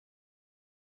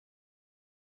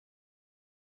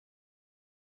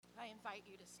invite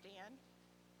you to stand,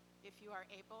 if you are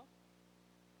able,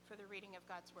 for the reading of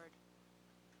God's Word.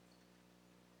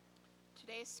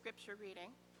 Today's scripture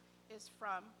reading is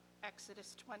from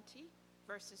Exodus 20,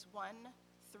 verses 1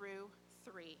 through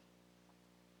 3.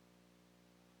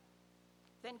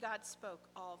 Then God spoke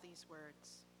all these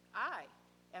words. I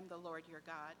am the Lord your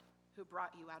God, who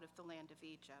brought you out of the land of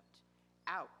Egypt,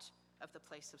 out of the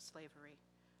place of slavery.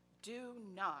 Do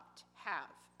not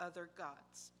have other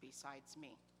gods besides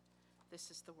me. This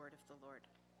is the word of the Lord.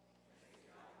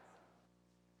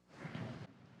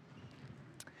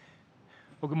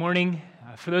 Well, good morning.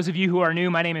 For those of you who are new,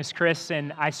 my name is Chris,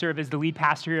 and I serve as the lead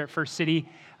pastor here at First City.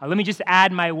 Let me just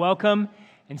add my welcome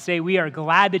and say we are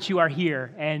glad that you are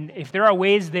here. And if there are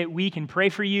ways that we can pray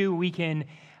for you, we can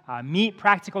meet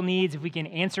practical needs, if we can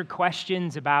answer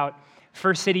questions about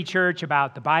First City Church,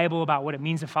 about the Bible, about what it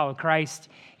means to follow Christ,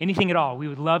 anything at all, we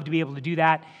would love to be able to do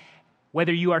that.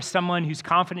 Whether you are someone who's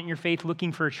confident in your faith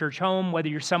looking for a church home, whether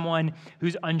you're someone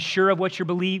who's unsure of what you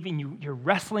believe and you're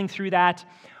wrestling through that,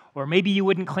 or maybe you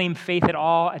wouldn't claim faith at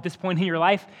all at this point in your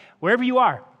life, wherever you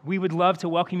are, we would love to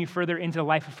welcome you further into the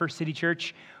life of First City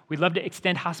Church. We'd love to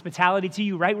extend hospitality to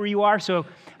you right where you are, so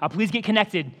please get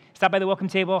connected. Stop by the welcome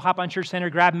table, hop on Church Center,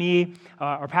 grab me,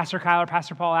 or Pastor Kyle or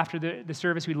Pastor Paul after the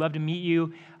service. We'd love to meet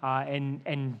you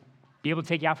and be able to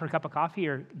take you out for a cup of coffee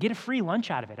or get a free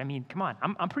lunch out of it. I mean, come on,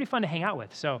 I'm pretty fun to hang out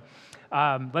with. So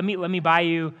let me buy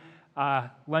you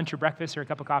lunch or breakfast or a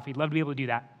cup of coffee. Love to be able to do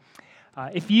that.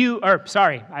 I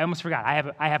almost forgot.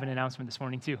 I have an announcement this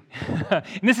morning too.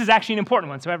 And this is actually an important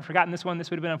one, so if I haven't forgotten this one,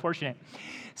 this would have been unfortunate.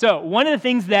 So one of the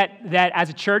things that as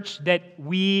a church that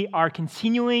we are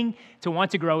continuing to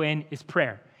want to grow in is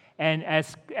prayer. And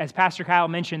as Pastor Kyle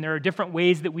mentioned, there are different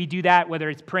ways that we do that, whether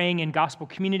it's praying in gospel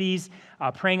communities,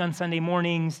 praying on Sunday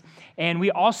mornings, and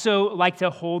we also like to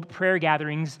hold prayer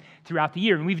gatherings throughout the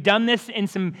year. And we've done this in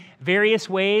some various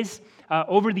ways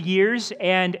over the years,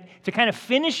 and to kind of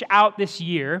finish out this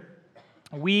year,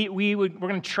 we're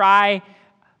going to try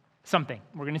something.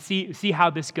 We're going to see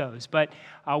how this goes. But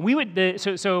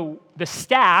the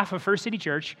staff of First City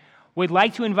Church would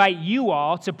like to invite you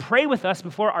all to pray with us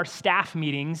before our staff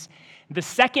meetings the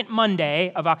second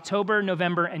Monday of October,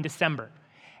 November, and December.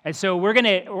 And so we're going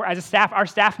to, as a staff, our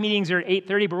staff meetings are at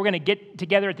 8:30, but we're going to get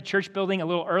together at the church building a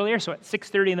little earlier, so at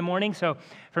 6:30 in the morning. So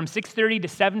from 6:30 to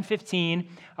 7:15,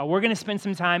 we're going to spend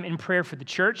some time in prayer for the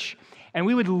church, and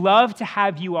we would love to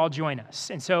have you all join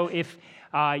us. And so if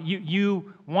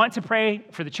you want to pray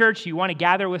for the church, you want to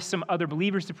gather with some other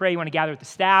believers to pray, you want to gather with the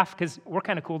staff, because we're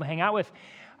kind of cool to hang out with,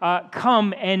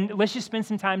 come and let's just spend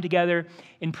some time together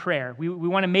in prayer. We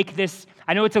want to make this,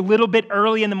 I know it's a little bit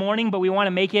early in the morning, but we want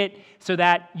to make it so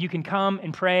that you can come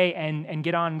and pray and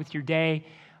get on with your day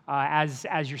as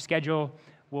your schedule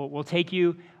will take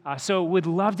you. So we'd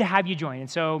love to have you join. And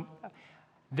so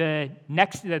the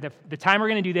time we're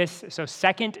going to do this, so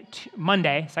second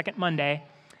Monday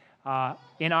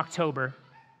in October,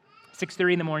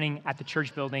 6:30 in the morning at the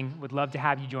church building. Would love to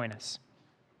have you join us.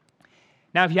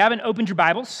 Now, if you haven't opened your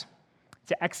Bibles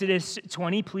to Exodus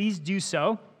 20, please do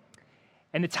so.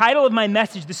 And the title of my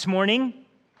message this morning,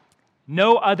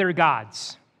 No Other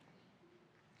Gods.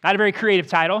 Not a very creative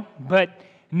title, but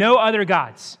No Other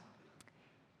Gods.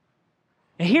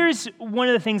 Now, here's one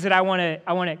of the things that I want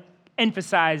to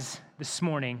emphasize this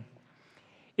morning,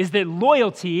 is that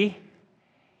loyalty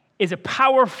is a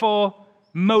powerful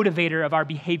motivator of our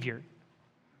behavior.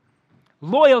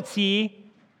 Loyalty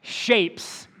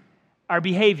shapes our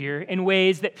behavior in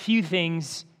ways that few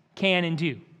things can and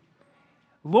do.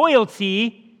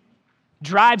 Loyalty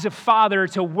drives a father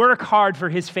to work hard for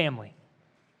his family.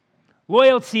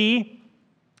 Loyalty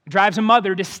drives a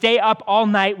mother to stay up all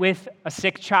night with a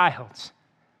sick child.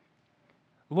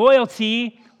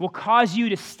 Loyalty will cause you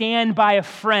to stand by a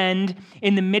friend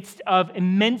in the midst of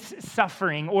immense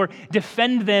suffering or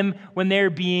defend them when they're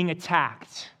being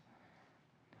attacked.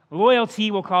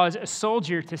 Loyalty will cause a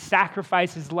soldier to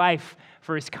sacrifice his life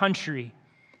for his country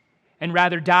and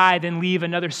rather die than leave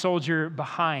another soldier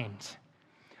behind.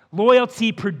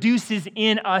 Loyalty produces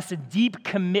in us a deep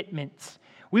commitment.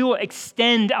 We will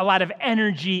extend a lot of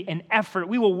energy and effort.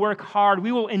 We will work hard.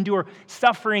 We will endure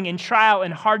suffering and trial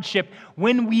and hardship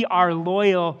when we are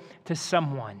loyal to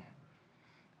someone.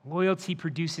 Loyalty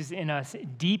produces in us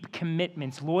deep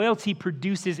commitments. Loyalty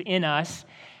produces in us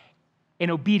an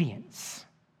obedience.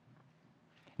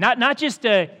 Not just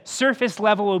a surface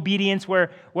level obedience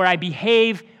where I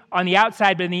behave on the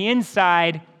outside, but on the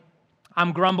inside,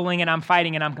 I'm grumbling and I'm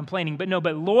fighting and I'm complaining. But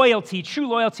loyalty, true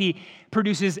loyalty,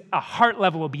 produces a heart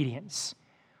level obedience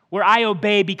where I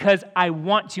obey because I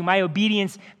want to. My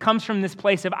obedience comes from this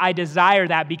place of I desire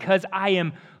that because I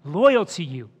am loyal to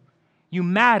you. You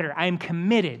matter. I am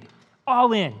committed.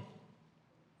 All in.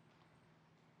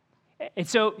 And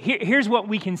so here's what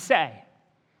we can say.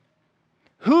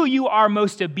 Who you are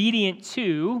most obedient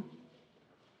to,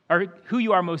 or who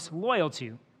you are most loyal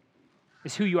to,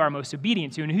 is who you are most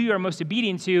obedient to. And who you are most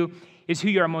obedient to is who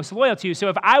you are most loyal to. So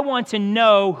if I want to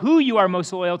know who you are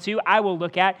most loyal to, I will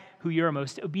look at who you are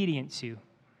most obedient to.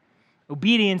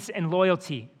 Obedience and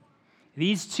loyalty.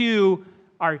 These two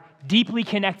are deeply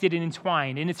connected and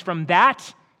entwined. And it's from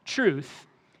that truth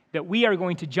that we are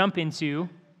going to jump into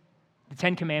the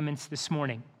Ten Commandments this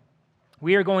morning.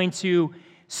 We are going to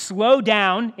slow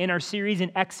down in our series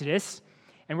in Exodus,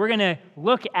 and we're going to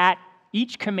look at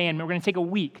each commandment. We're going to take a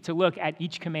week to look at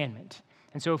each commandment.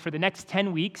 And so for the next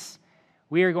 10 weeks,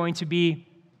 we are going to be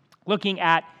looking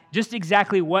at just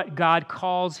exactly what God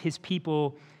calls his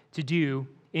people to do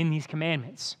in these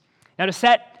commandments. Now, to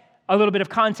set a little bit of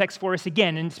context for us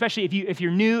again, and especially if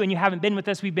you're new and you haven't been with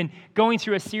us, we've been going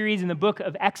through a series in the book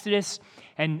of Exodus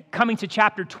and coming to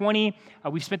chapter 20.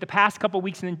 We've spent the past couple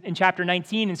weeks in chapter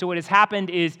 19, and so what has happened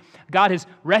is God has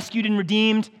rescued and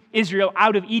redeemed Israel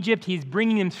out of Egypt. He's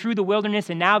bringing them through the wilderness,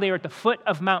 and now they are at the foot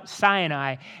of Mount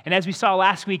Sinai. And as we saw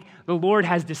last week, the Lord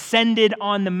has descended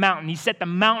on the mountain. He set the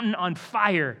mountain on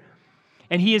fire,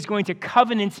 and he is going to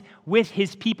covenant with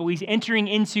his people. He's entering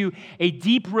into a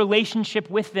deep relationship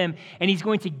with them, and he's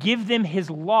going to give them his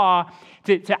law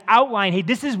to outline, hey,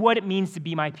 this is what it means to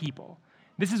be my people.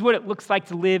 This is what it looks like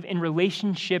to live in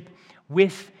relationship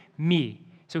with me.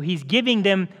 So he's giving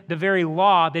them the very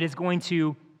law that is going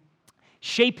to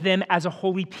shape them as a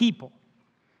holy people.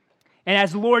 And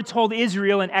as the Lord told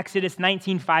Israel in Exodus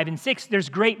 19:5 and 6, there's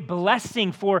great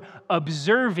blessing for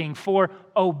observing, for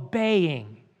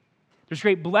obeying. There's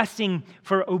great blessing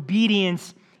for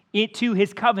obedience to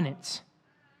his covenants.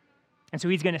 And so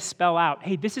he's going to spell out,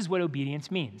 hey, this is what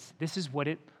obedience means. This is what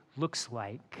it looks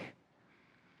like.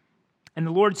 And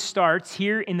the Lord starts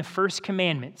here in the first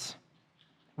commandment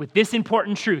with this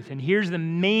important truth. And here's the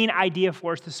main idea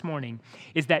for us this morning,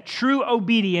 is that true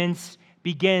obedience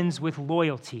begins with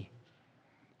loyalty.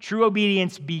 True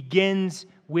obedience begins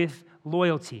with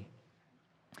loyalty.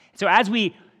 So as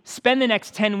we spend the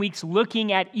next 10 weeks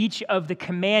looking at each of the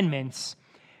commandments,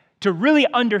 to really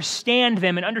understand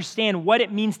them and understand what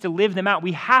it means to live them out,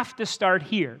 we have to start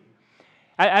here.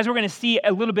 As we're going to see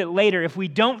a little bit later, if we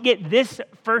don't get this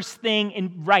first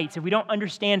thing right, if we don't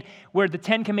understand where the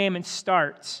Ten Commandments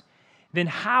starts, then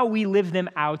how we live them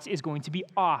out is going to be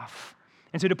off.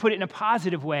 And so to put it in a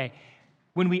positive way,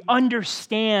 when we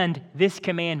understand this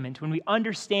commandment, when we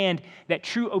understand that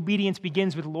true obedience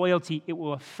begins with loyalty, it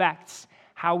will affect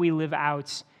how we live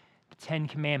out the Ten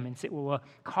Commandments. It will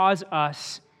cause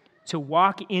us to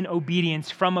walk in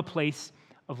obedience from a place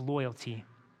of loyalty.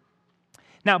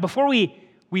 Now, before we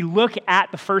look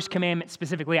at the first commandment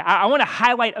specifically, I want to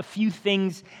highlight a few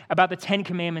things about the Ten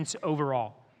Commandments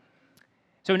overall.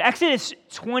 So in Exodus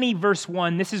 20, verse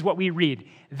 1, this is what we read.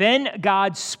 Then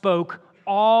God spoke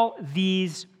all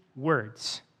these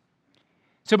words.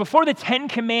 So before the Ten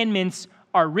Commandments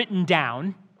are written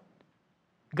down,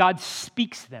 God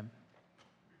speaks them.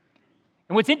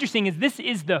 And what's interesting is this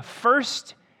is the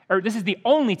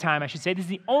only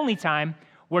time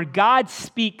where God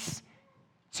speaks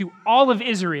to all of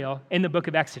Israel in the book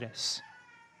of Exodus.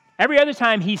 Every other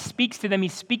time he speaks to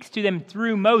them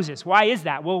through Moses. Why is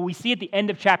that? Well, we see at the end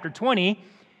of chapter 20,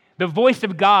 the voice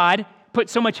of God put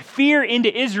so much fear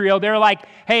into Israel, they're like,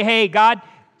 hey, God,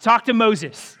 talk to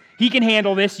Moses. He can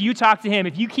handle this. You talk to him.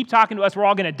 If you keep talking to us, we're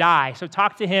all going to die. So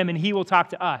talk to him and he will talk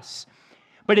to us.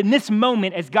 But in this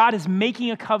moment, as God is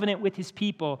making a covenant with his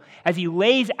people, as he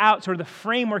lays out sort of the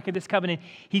framework of this covenant,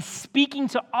 he's speaking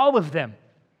to all of them.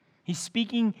 He's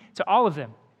speaking to all of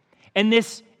them. And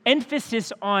this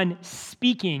emphasis on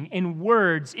speaking in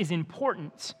words is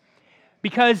important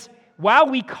because while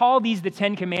we call these the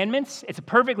Ten Commandments, it's a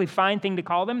perfectly fine thing to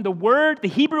call them,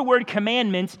 the Hebrew word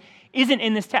commandment isn't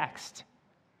in this text.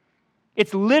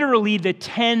 It's literally the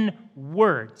 10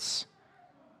 words.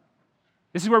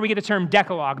 This is where we get the term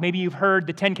Decalogue. Maybe you've heard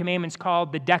the Ten Commandments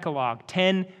called the Decalogue,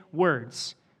 10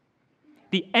 words.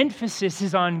 The emphasis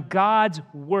is on God's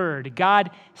word,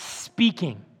 God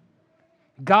speaking.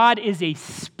 God is a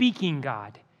speaking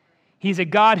God. He's a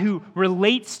God who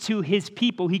relates to his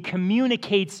people. He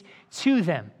communicates to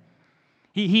them.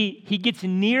 He gets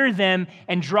near them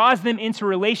and draws them into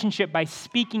relationship by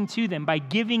speaking to them, by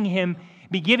giving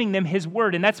them his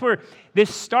word. And that's where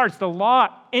this starts. The law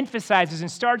emphasizes and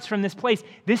starts from this place.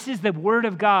 This is the word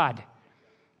of God.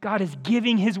 God is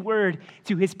giving his word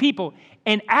to his people.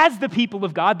 And as the people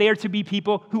of God, they are to be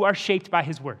people who are shaped by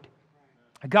his word.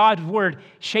 God's word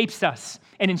shapes us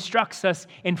and instructs us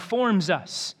and forms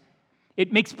us.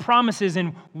 It makes promises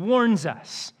and warns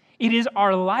us. It is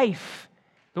our life,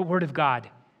 the Word of God.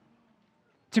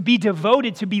 To be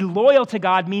devoted, to be loyal to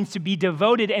God means to be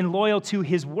devoted and loyal to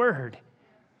His Word.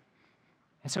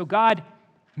 And so God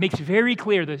makes very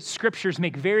clear, the Scriptures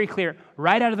make very clear,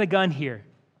 right out of the gun here,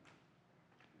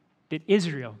 that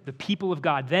Israel, the people of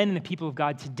God then and the people of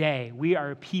God today, we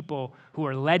are a people who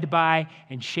are led by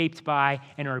and shaped by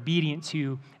and are obedient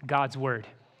to God's Word.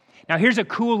 Now here's a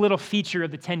cool little feature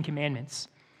of the Ten Commandments.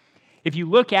 If you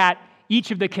look at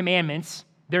each of the commandments,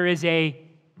 there is an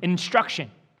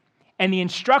instruction. And the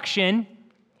instruction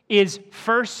is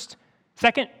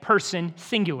second person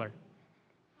singular.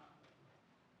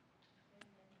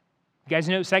 You guys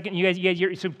know second?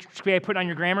 So should I put on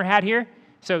your grammar hat here?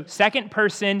 So second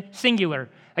person singular.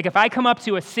 Like if I come up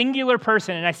to a singular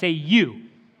person and I say you,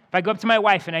 if I go up to my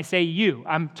wife and I say you,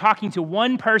 I'm talking to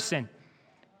one person,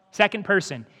 second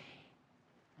person.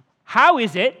 How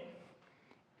is it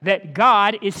that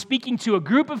God is speaking to a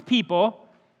group of people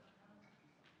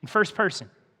in first person?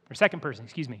 Or second person,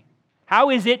 excuse me. How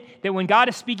is it that when God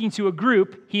is speaking to a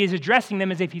group, He is addressing them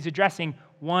as if He's addressing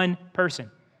one person?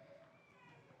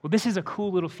 Well, this is a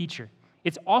cool little feature.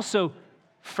 It's also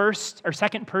first or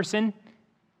second person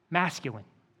masculine.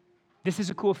 This is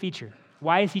a cool feature.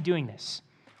 Why is He doing this?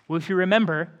 Well, if you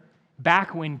remember,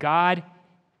 back when God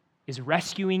is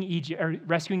rescuing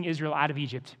Israel out of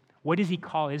Egypt, what does He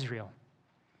call Israel?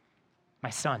 My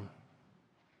son.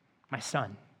 My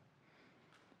son.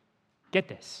 Get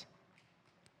this.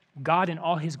 God in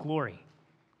all His glory,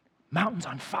 mountains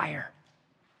on fire.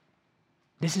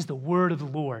 This is the word of the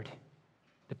Lord.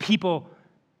 The people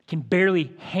can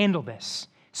barely handle this.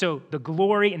 So the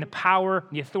glory and the power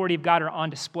and the authority of God are on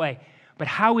display. But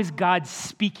how is God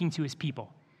speaking to His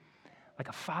people? Like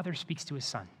a father speaks to his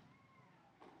son.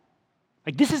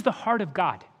 Like this is the heart of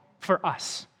God for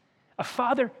us. A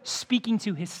father speaking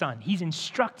to his son. He's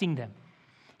instructing them.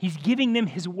 He's giving them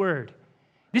His word.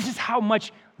 This is how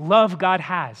much love God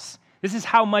has. This is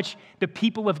how much the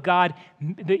people of God,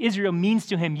 the Israel, means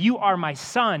to Him. You are my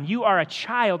son. You are a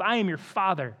child. I am your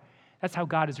father. That's how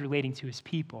God is relating to His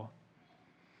people.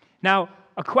 Now,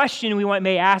 a question we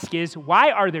may ask is,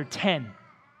 why are there 10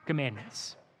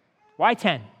 commandments? Why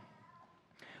 10?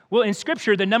 Well, in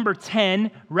Scripture, the number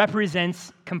 10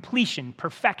 represents completion,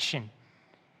 perfection.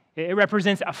 It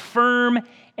represents a firm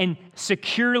and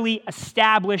securely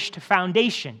established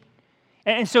foundation.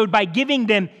 And so by giving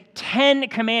them 10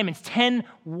 commandments, 10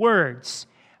 words,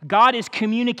 God is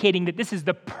communicating that this is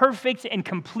the perfect and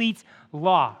complete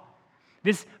law.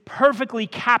 This perfectly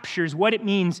captures what it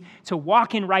means to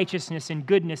walk in righteousness and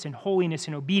goodness and holiness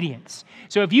and obedience.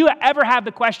 So if you ever have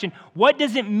the question, what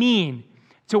does it mean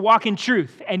to walk in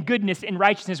truth and goodness and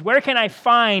righteousness? Where can I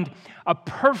find a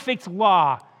perfect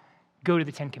law? Go to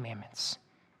the 10 Commandments.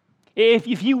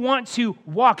 If you want to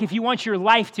walk, if you want your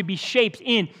life to be shaped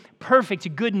in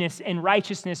perfect goodness and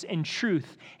righteousness and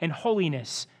truth and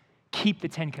holiness, keep the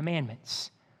 10 Commandments.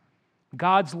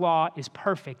 God's law is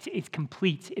perfect. It's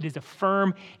complete. It is a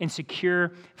firm and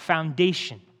secure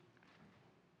foundation.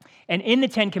 And in the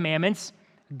 10 Commandments,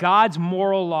 God's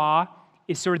moral law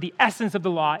is sort of the essence of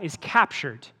the law is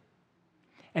captured.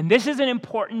 And this is an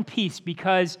important piece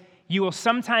because you will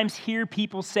sometimes hear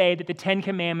people say that the 10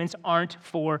 Commandments aren't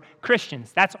for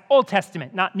Christians. That's Old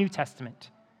Testament, not New Testament.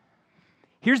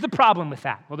 Here's the problem with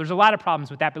that. Well, there's a lot of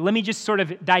problems with that, but let me just sort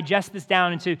of digest this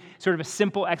down into sort of a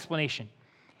simple explanation.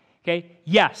 Okay?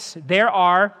 Yes, there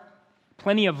are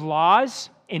plenty of laws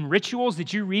and rituals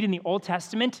that you read in the Old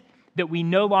Testament that we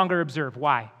no longer observe.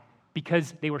 Why?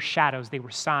 Because they were shadows, they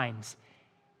were signs,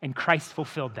 and Christ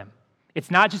fulfilled them. It's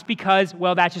not just because,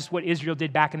 well, that's just what Israel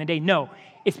did back in the day. No,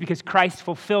 it's because Christ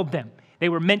fulfilled them. They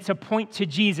were meant to point to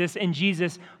Jesus, and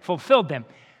Jesus fulfilled them.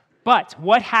 But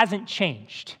what hasn't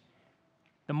changed?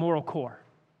 The moral core.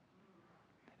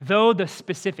 Though the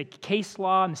specific case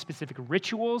law and the specific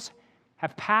rituals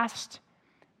have passed,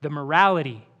 the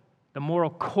morality, the moral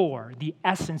core, the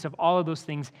essence of all of those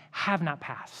things have not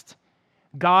passed.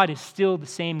 God is still the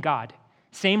same God.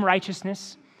 Same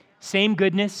righteousness, same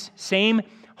goodness, same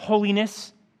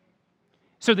holiness.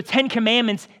 So the 10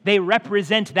 Commandments, they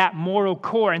represent that moral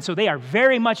core, and so they are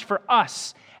very much for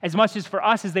us as for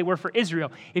us as they were for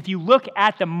Israel. If you look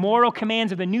at the moral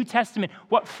commands of the New Testament,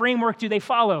 what framework do they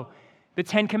follow? The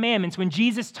 10 Commandments. When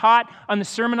Jesus taught on the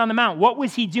Sermon on the Mount, what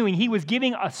was He doing? He was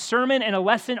giving a sermon and a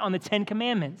lesson on the 10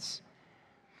 Commandments.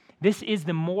 This is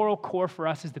the moral core for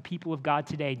us as the people of God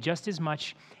today, just as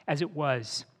much as it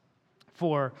was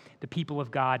for the people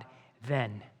of God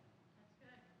then.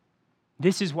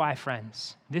 This is why,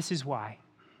 friends, this is why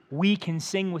we can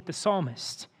sing with the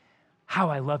psalmist,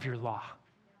 "How I love your law."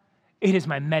 It is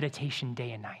my meditation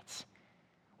day and night.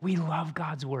 We love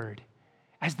God's word.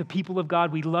 As the people of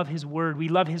God, we love his word. We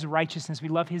love his righteousness. We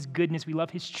love his goodness. We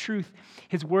love his truth.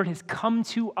 His word has come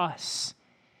to us,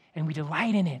 and we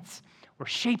delight in it. We're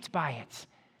shaped by it.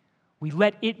 We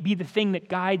let it be the thing that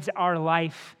guides our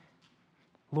life.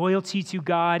 Loyalty to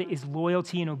God is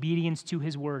loyalty and obedience to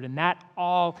his word, and that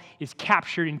all is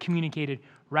captured and communicated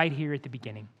right here at the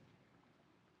beginning.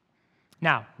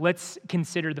 Now, let's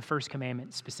consider the first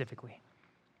commandment specifically.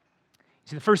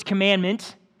 So the first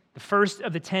commandment, the first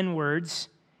of the 10 words,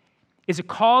 is a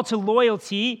call to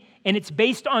loyalty, and it's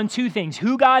based on two things: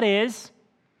 who God is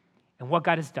and what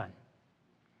God has done.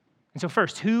 And so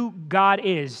first, who God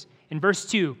is. In verse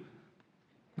 2,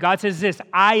 God says this: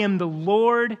 I am the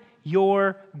Lord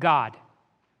your God.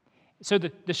 So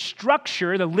the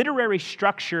structure, the literary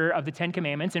structure of the 10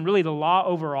 Commandments, and really the law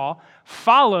overall,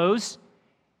 follows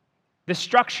the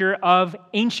structure of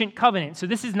ancient covenant. So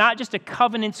this is not just a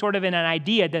covenant sort of in an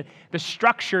idea. The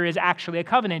structure is actually a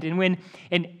covenant. And when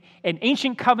an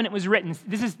ancient covenant was written,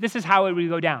 this is how it would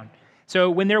go down. So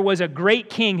when there was a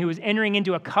great king who was entering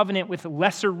into a covenant with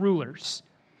lesser rulers,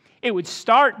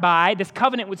 this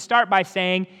covenant would start by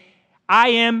saying, I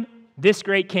am this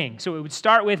great king. So it would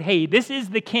start with, hey, this is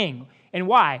the king. And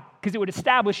why? Because it would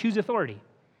establish whose authority.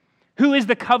 Who is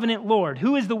the covenant Lord?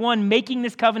 Who is the one making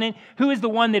this covenant? Who is the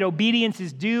one that obedience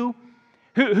is due?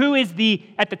 Who is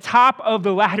at the top of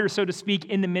the ladder, so to speak,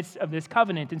 in the midst of this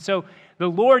covenant? And so the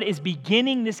Lord is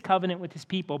beginning this covenant with his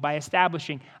people by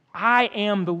establishing, I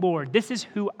am the Lord. This is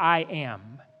who I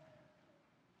am.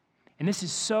 And this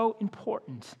is so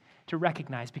important to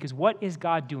recognize, because what is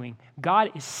God doing?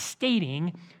 God is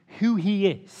stating who he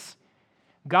is.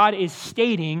 God is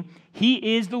stating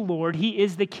he is the Lord, he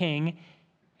is the king,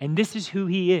 and this is who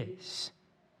he is.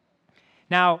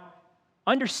 Now,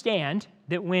 understand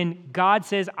that when God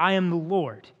says, I am the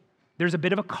Lord, there's a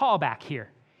bit of a callback here.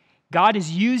 God is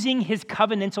using his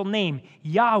covenantal name,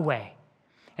 Yahweh.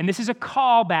 And this is a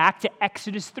callback to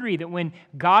Exodus 3, that when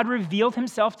God revealed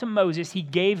himself to Moses, he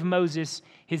gave Moses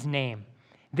his name.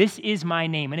 This is my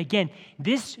name. And again,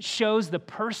 this shows the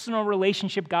personal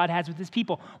relationship God has with his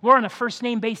people. We're on a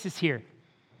first-name basis here.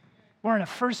 We're on a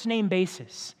first-name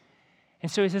basis. And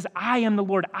so he says, I am the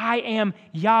Lord. I am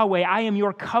Yahweh. I am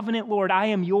your covenant Lord. I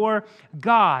am your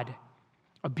God.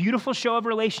 A beautiful show of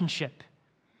relationship.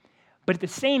 But at the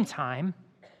same time,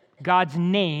 God's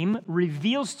name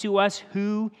reveals to us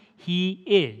who he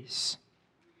is.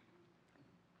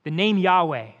 The name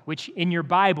Yahweh, which in your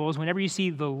Bibles, whenever you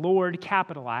see the Lord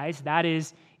capitalized, that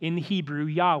is in the Hebrew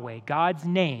Yahweh. God's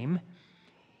name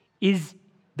is,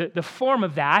 the form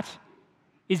of that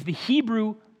is the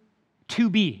Hebrew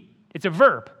to be. It's a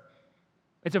verb.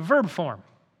 It's a verb form,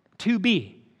 to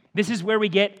be. This is where we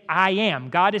get I am.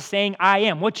 God is saying, I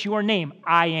am. What's your name?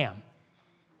 I am.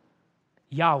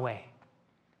 Yahweh.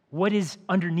 What is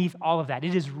underneath all of that?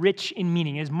 It is rich in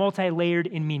meaning. It is multi-layered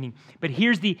in meaning. But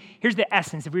here's the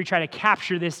essence, if we try to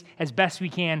capture this as best we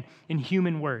can in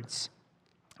human words.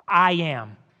 I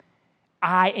am.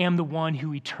 I am the one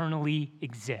who eternally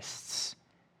exists.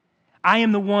 I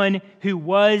am the one who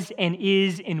was and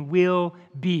is and will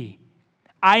be.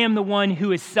 I am the one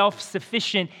who is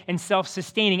self-sufficient and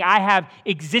self-sustaining. I have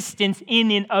existence in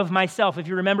and of myself. If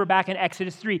you remember back in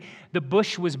Exodus 3, the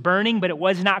bush was burning, but it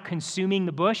was not consuming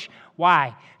the bush.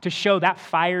 Why? To show that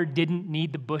fire didn't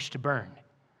need the bush to burn.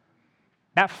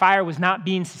 That fire was not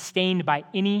being sustained by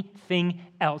anything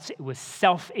else. It was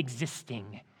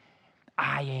self-existing.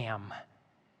 I am.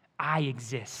 I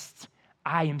exist.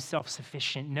 I am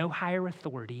self-sufficient. No higher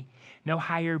authority, no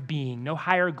higher being, no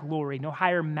higher glory, no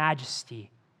higher majesty.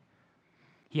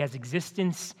 He has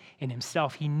existence in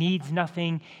himself. He needs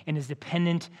nothing and is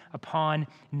dependent upon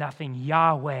nothing.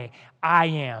 Yahweh, I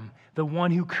am, the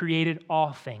one who created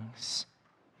all things,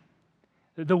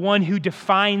 the one who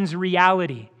defines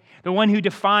reality, the one who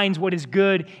defines what is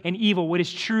good and evil, what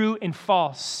is true and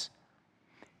false.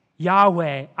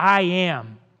 Yahweh, I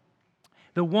am,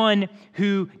 the one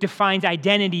who defines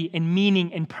identity and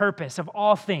meaning and purpose of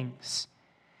all things,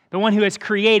 the one who has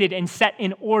created and set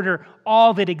in order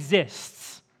all that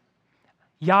exists.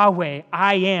 Yahweh,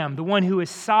 I am, the one who is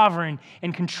sovereign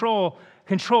and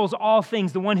controls all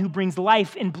things, the one who brings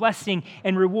life and blessing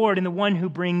and reward, and the one who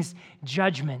brings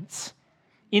judgments.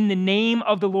 In the name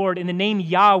of the Lord, in the name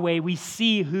Yahweh, we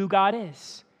see who God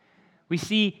is. We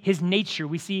see his nature,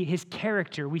 we see his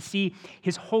character, we see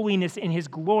his holiness and his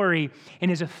glory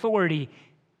and his authority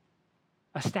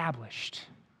established.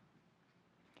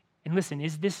 And listen,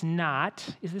 is this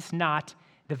not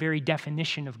the very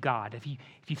definition of God? If you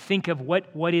think of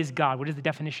what is God, what is the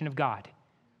definition of God?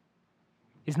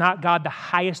 Is not God the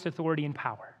highest authority and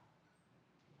power?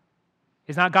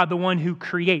 Is not God the one who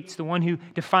creates, the one who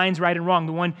defines right and wrong,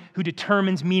 the one who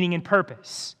determines meaning and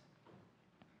purpose?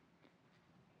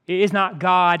 Is not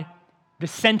God the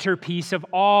centerpiece of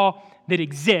all that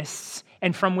exists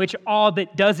and from which all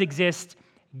that does exist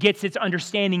gets its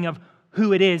understanding of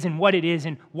who it is and what it is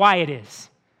and why it is?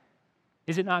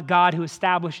 Is it not God who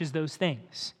establishes those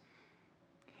things?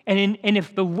 And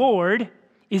if the Lord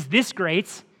is this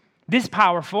great, this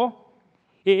powerful,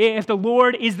 if the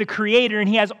Lord is the creator and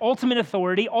he has ultimate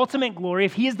authority, ultimate glory,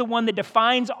 if he is the one that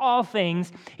defines all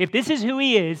things, if this is who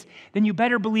he is, then you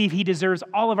better believe he deserves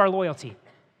all of our loyalty.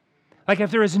 Like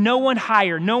if there is no one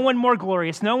higher, no one more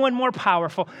glorious, no one more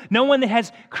powerful, no one that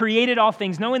has created all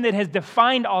things, no one that has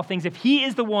defined all things, if he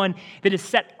is the one that has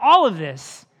set all of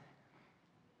this,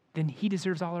 then he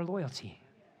deserves all our loyalty.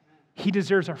 He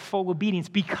deserves our full obedience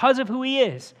because of who he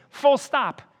is. Full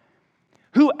stop.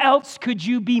 Who else could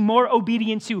you be more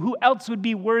obedient to? Who else would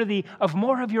be worthy of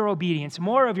more of your obedience,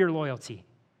 more of your loyalty?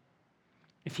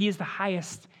 If he is the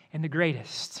highest and the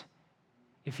greatest,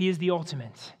 if he is the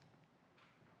ultimate.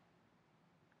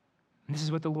 And this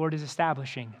is what the Lord is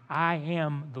establishing. I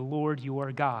am the Lord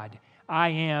your God. I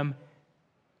am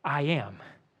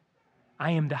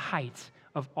the height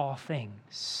of all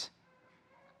things.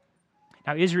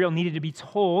 Now, Israel needed to be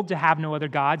told to have no other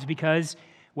gods because,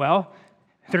 well,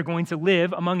 they're going to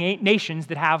live among 8 nations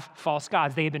that have false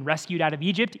gods. They had been rescued out of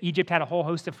Egypt. Egypt had a whole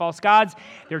host of false gods.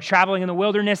 They were traveling in the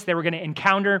wilderness. They were going to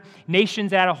encounter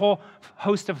nations that had a whole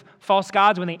host of false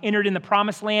gods. When they entered in the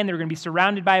promised land, they were going to be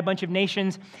surrounded by a bunch of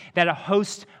nations that had a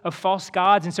host of false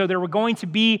gods. And so there were going to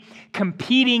be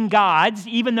competing gods,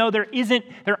 even though there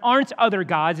aren't other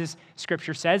gods, as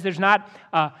Scripture says.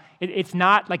 It's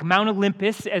not like Mount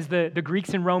Olympus as the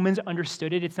Greeks and Romans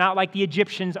understood it. It's not like the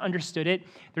Egyptians understood it.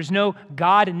 There's no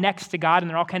God next to God, and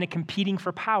they're all kind of competing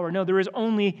for power. No, there is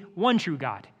only one true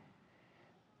God.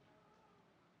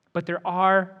 But there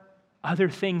are other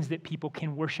things that people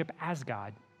can worship as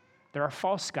God. There are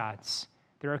false gods.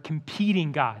 There are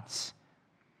competing gods.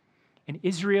 And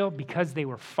Israel, because they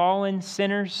were fallen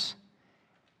sinners,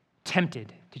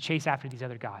 tempted to chase after these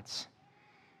other gods.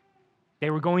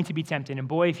 They were going to be tempted. And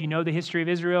boy, if you know the history of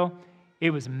Israel, it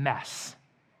was a mess.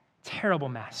 Terrible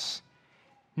mess.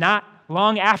 Not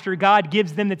long after God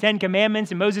gives them the 10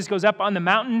 Commandments and Moses goes up on the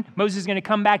mountain, Moses is going to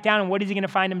come back down, and what is he going to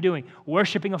find them doing?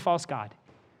 Worshiping a false god.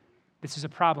 This is a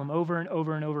problem over and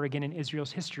over and over again in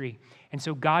Israel's history. And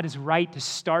so God is right to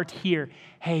start here.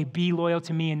 Hey, be loyal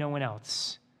to me and no one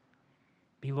else.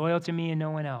 Be loyal to me and no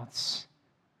one else.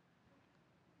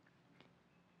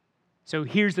 So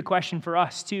here's the question for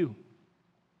us too.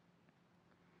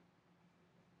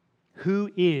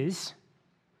 Who is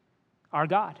our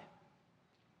God?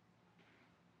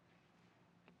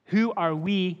 Who are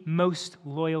we most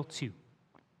loyal to?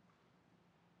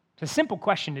 It's a simple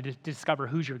question to discover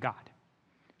who's your God.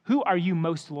 Who are you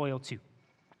most loyal to?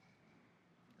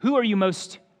 Who are you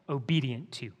most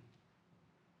obedient to?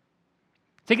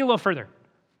 Take it a little further.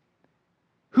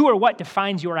 Who or what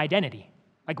defines your identity?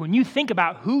 Like when you think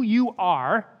about who you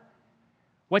are,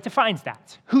 what defines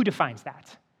that? Who defines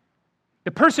that?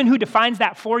 The person who defines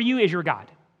that for you is your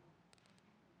God.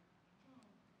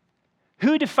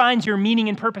 Who defines your meaning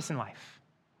and purpose in life?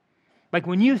 Like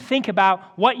when you think about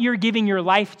what you're giving your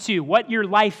life to, what your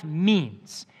life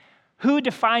means, who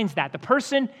defines that? The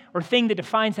person or thing that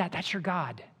defines that, that's your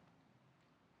God.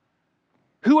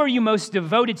 Who are you most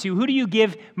devoted to? Who do you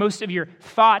give most of your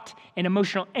thought and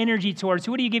emotional energy towards?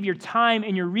 Who do you give your time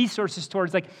and your resources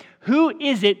towards? Like, who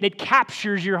is it that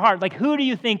captures your heart? Like, who do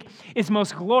you think is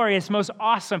most glorious, most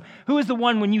awesome? Who is the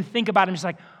one when you think about him, just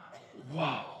like,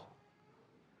 whoa.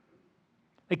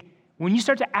 Like, when you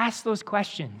start to ask those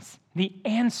questions, the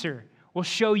answer will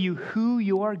show you who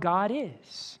your God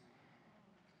is.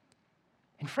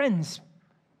 And friends,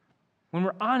 when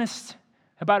we're honest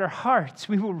about our hearts,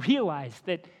 we will realize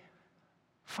that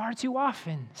far too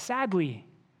often, sadly,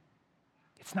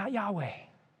 it's not Yahweh.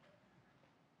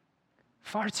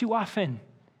 Far too often,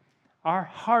 our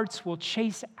hearts will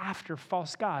chase after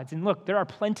false gods. And look, there are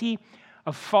plenty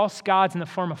of false gods in the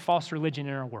form of false religion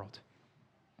in our world.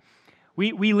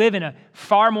 We live in a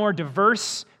far more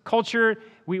diverse culture.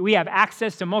 We have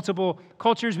access to multiple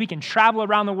cultures. We can travel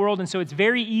around the world, and so it's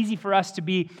very easy for us to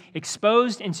be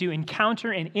exposed and to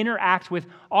encounter and interact with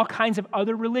all kinds of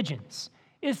other religions.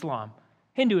 Islam,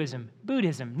 Hinduism,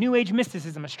 Buddhism, New Age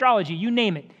mysticism, astrology, you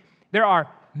name it. There are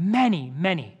many,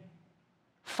 many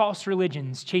false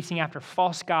religions chasing after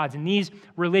false gods, and these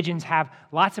religions have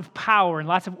lots of power and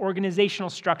lots of organizational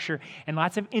structure and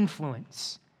lots of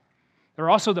influence. There are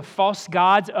also the false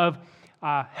gods of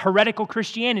heretical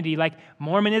Christianity, like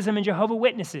Mormonism and Jehovah's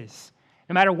Witnesses.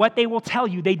 No matter what they will tell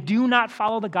you, they do not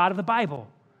follow the God of the Bible.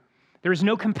 There is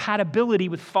no compatibility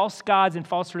with false gods and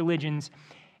false religions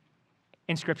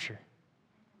in Scripture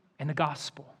and the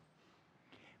gospel.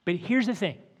 But here's the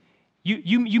thing.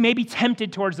 You may be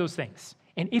tempted towards those things.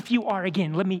 And if you are,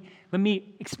 again, let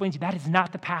me explain to you, that is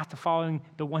not the path to following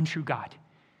the one true God.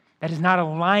 That is not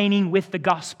aligning with the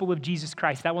gospel of Jesus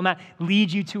Christ. That will not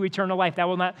lead you to eternal life. That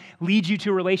will not lead you to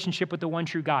a relationship with the one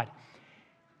true God.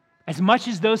 As much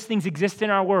as those things exist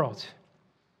in our world,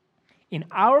 in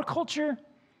our culture,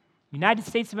 United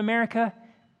States of America,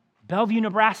 Bellevue,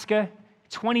 Nebraska,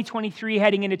 2023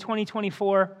 heading into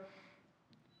 2024,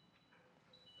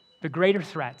 the greater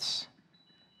threats,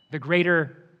 the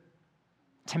greater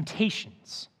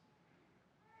temptations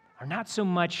are not so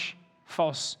much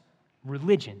false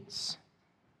religions,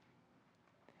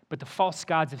 but the false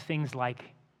gods of things like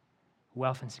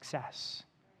wealth and success,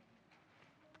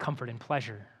 comfort and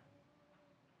pleasure,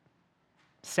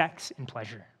 sex and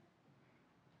pleasure,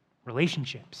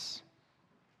 relationships,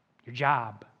 your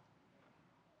job.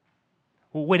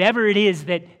 Well, whatever it is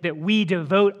that we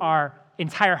devote our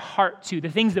entire heart to, the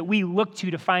things that we look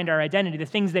to find our identity, the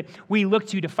things that we look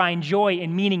to find joy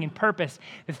and meaning and purpose,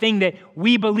 the thing that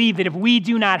we believe that if we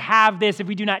do not have this, if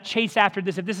we do not chase after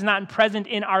this, if this is not present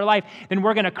in our life, then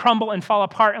we're going to crumble and fall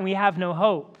apart and we have no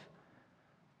hope.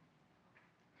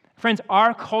 Friends,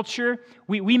 our culture,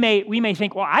 we may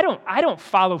think, well, I don't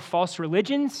follow false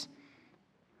religions,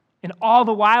 and all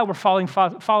the while we're following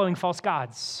false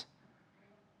gods.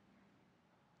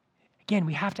 Again,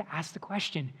 we have to ask the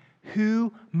question,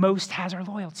 who most has our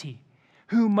loyalty?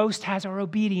 Who most has our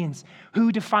obedience?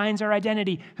 Who defines our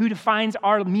identity? Who defines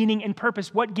our meaning and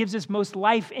purpose? What gives us most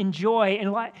life and joy?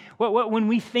 And when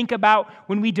we think about,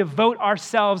 when we devote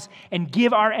ourselves and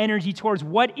give our energy towards,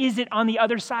 what is it on the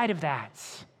other side of that?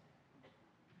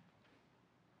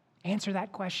 Answer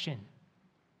that question,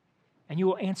 and you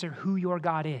will answer who your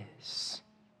God is.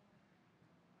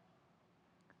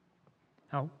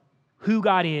 Now, who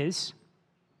God is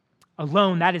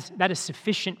alone, that is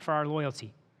sufficient for our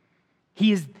loyalty.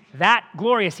 He is that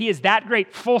glorious. He is that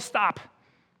great, full stop.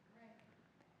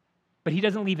 But he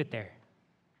doesn't leave it there.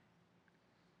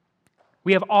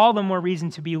 We have all the more reason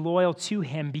to be loyal to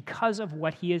him because of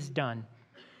what he has done.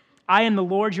 I am the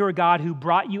Lord your God who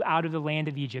brought you out of the land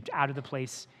of Egypt, out of the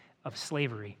place of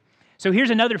slavery. So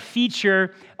here's another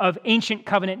feature of ancient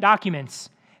covenant documents.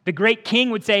 The great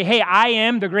king would say, hey, I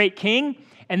am the great king.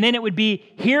 And then it would be,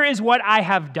 here is what I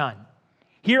have done.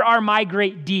 Here are my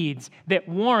great deeds that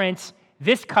warrant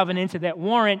this covenant, that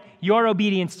warrant your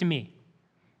obedience to me.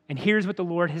 And here's what the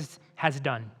Lord has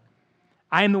done.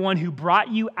 I am the one who brought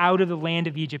you out of the land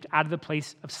of Egypt, out of the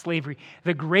place of slavery.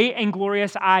 The great and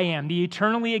glorious I am, the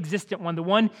eternally existent one, the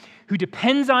one who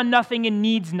depends on nothing and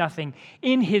needs nothing.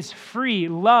 In his free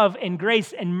love and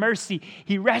grace and mercy,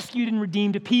 he rescued and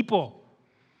redeemed a people.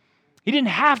 He didn't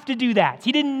have to do that.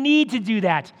 He didn't need to do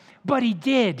that, but he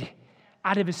did.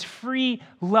 Out of his free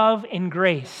love and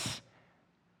grace,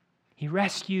 he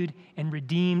rescued and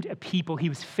redeemed a people. He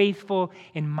was faithful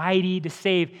and mighty to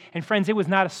save. And friends, it was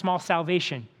not a small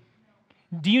salvation.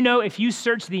 Do you know, if you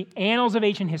search the annals of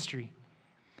ancient history,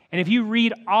 and if you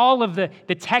read all of the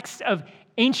texts of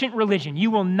ancient religion, you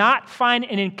will not find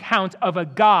an account of a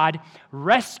God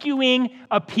rescuing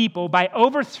a people by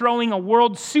overthrowing a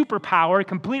world superpower,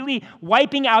 completely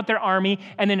wiping out their army,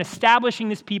 and then establishing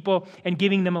this people and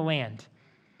giving them a land.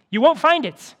 You won't find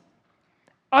it.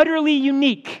 Utterly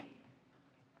unique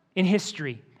in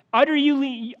history,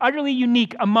 utterly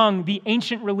unique among the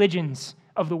ancient religions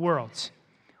of the world.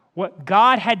 What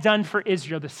God had done for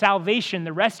Israel, the salvation,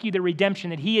 the rescue, the redemption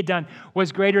that he had done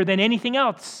was greater than anything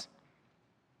else.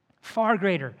 Far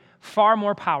greater, far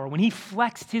more power. When he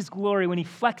flexed his glory, when he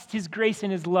flexed his grace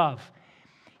and his love,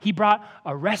 he brought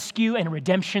a rescue and a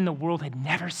redemption the world had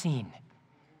never seen.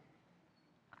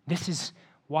 This is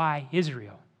why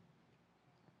Israel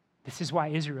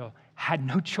had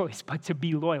no choice but to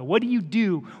be loyal. What do you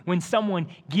do when someone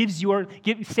saves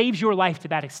your life to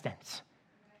that extent?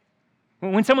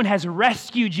 When someone has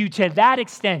rescued you to that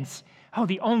extent,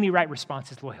 the only right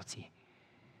response is loyalty.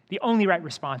 The only right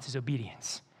response is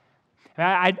obedience.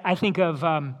 I think of,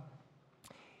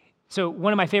 so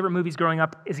one of my favorite movies growing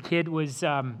up as a kid was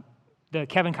the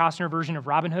Kevin Costner version of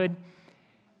Robin Hood.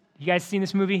 You guys seen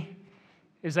this movie?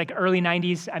 It was like early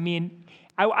 90s. I mean,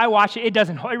 I watch it. It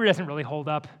doesn't really hold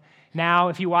up now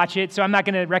if you watch it, so I'm not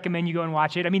going to recommend you go and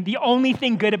watch it. I mean, the only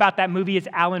thing good about that movie is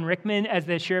Alan Rickman as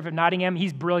the Sheriff of Nottingham.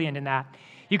 He's brilliant in that.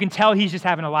 You can tell he's just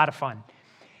having a lot of fun.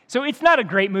 So it's not a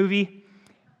great movie,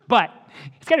 but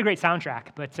it's got a great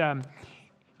soundtrack. But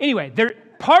anyway,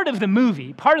 part of the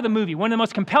movie, one of the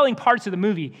most compelling parts of the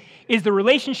movie is the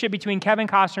relationship between Kevin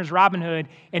Costner's Robin Hood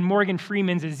and Morgan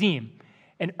Freeman's Azim.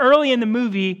 And early in the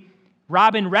movie,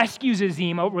 Robin rescues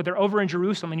Azim they're over in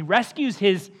Jerusalem, and he rescues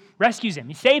him.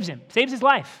 He saves his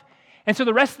life. And so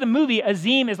the rest of the movie,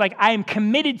 Azim is like, I am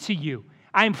committed to you.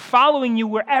 I am following you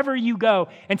wherever you go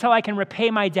until I can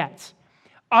repay my debts.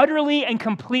 Utterly and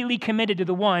completely committed to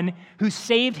the one who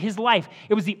saved his life.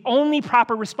 It was the only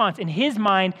proper response in his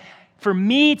mind for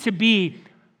me to be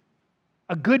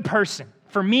a good person,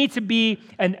 for me to be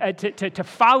to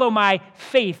follow my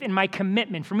faith and my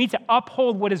commitment, for me to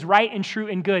uphold what is right and true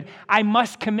and good. I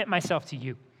must commit myself to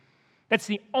you. That's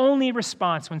the only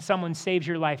response when someone saves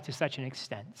your life to such an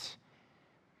extent.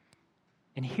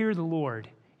 And here the Lord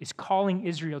is calling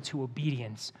Israel to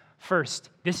obedience. First,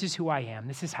 this is who I am.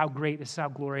 This is how great, this is how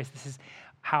glorious, this is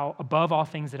how above all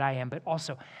things that I am. But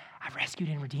also, I've rescued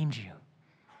and redeemed you.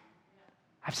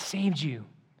 I've saved you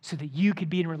so that you could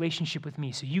be in relationship with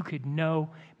me, so you could know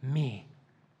me.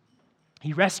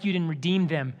 He rescued and redeemed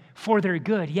them for their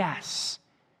good, yes,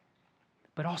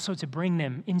 but also to bring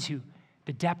them into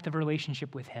the depth of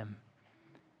relationship with him,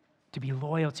 to be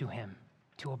loyal to him,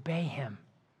 to obey him,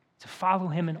 to follow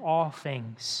him in all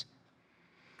things.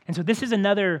 And so this is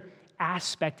another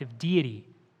aspect of deity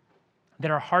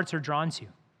that our hearts are drawn to.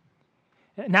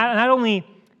 Not only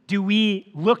do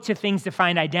we look to things to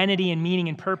find identity and meaning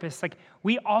and purpose, like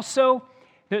we also,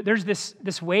 there's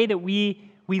this way that we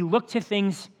look to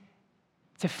things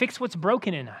to fix what's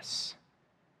broken in us,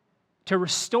 to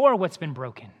restore what's been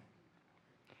broken,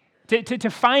 to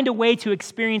find a way to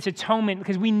experience atonement,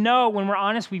 because we know when we're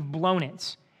honest, we've blown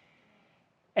it.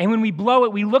 And when we blow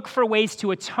it, we look for ways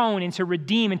to atone and to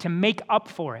redeem and to make up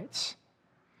for it.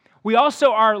 We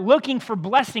also are looking for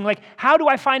blessing. Like, how do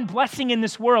I find blessing in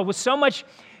this world? With so much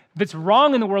that's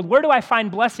wrong in the world, where do I find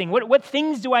blessing? What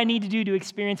things do I need to do to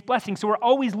experience blessing? So we're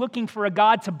always looking for a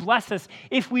God to bless us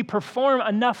if we perform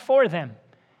enough for them.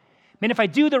 Man, if I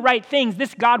do the right things,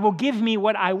 this God will give me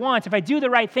what I want. If I do the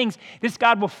right things, this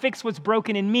God will fix what's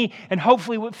broken in me and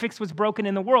hopefully will fix what's broken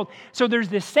in the world. So there's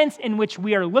this sense in which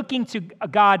we are looking to a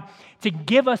God to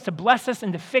give us, to bless us,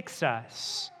 and to fix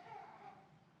us.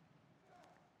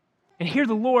 And here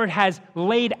the Lord has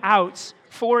laid out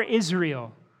for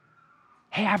Israel,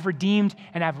 hey, I've redeemed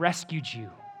and I've rescued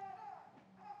you.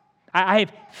 I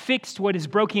have fixed what is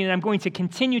broken, and I'm going to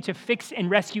continue to fix and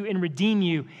rescue and redeem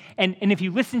you. And if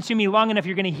you listen to me long enough,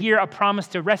 you're going to hear a promise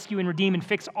to rescue and redeem and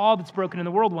fix all that's broken in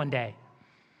the world one day.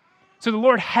 So the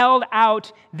Lord held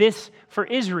out this for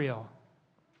Israel.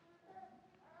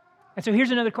 And so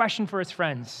here's another question for us,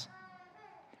 friends.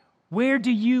 Where do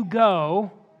you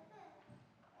go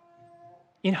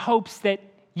in hopes that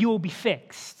you will be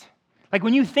fixed? Like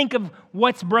when you think of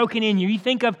what's broken in you, you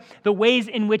think of the ways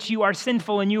in which you are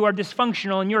sinful and you are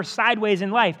dysfunctional and you're sideways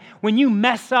in life. When you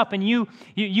mess up and you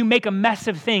make a mess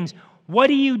of things, what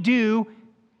do you do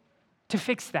to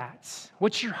fix that?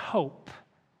 What's your hope?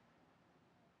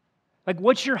 Like,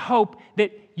 what's your hope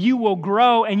that you will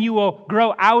grow and you will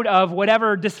grow out of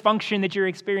whatever dysfunction that you're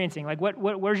experiencing? Like,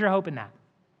 where's your hope in that?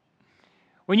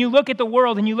 When you look at the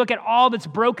world and you look at all that's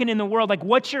broken in the world, like,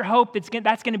 what's your hope that's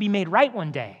going to be made right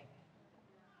one day?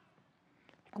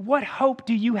 What hope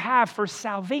do you have for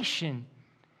salvation,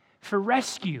 for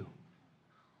rescue?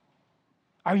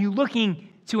 Are you looking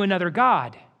to another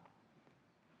God?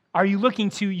 Are you looking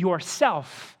to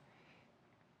yourself?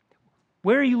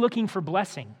 Where are you looking for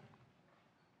blessing?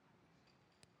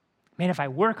 Man, if I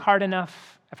work hard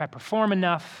enough, if I perform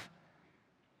enough,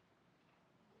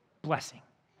 blessing.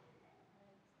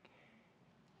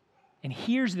 And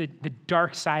here's the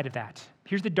dark side of that.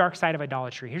 Here's the dark side of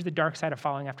idolatry. Here's the dark side of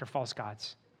following after false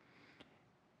gods.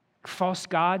 False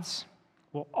gods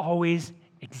will always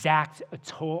exact a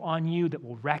toll on you that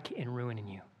will wreck and ruin in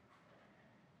you.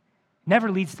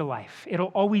 Never leads to life. It'll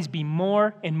always be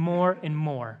more and more and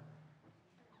more.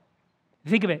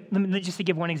 Think of it, just to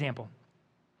give one example.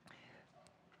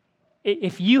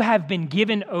 If you have been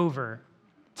given over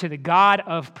to the God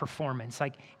of performance,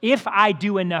 like if I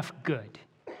do enough good,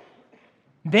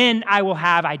 then I will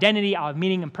have identity, I'll have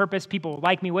meaning and purpose, people will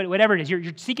like me, whatever it is.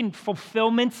 You're seeking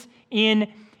fulfillment in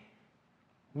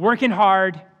working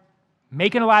hard,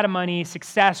 making a lot of money,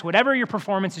 success, whatever your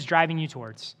performance is driving you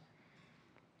towards.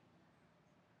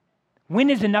 When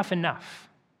is enough enough?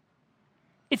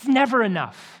 It's never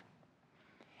enough.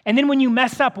 And then when you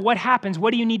mess up, what happens?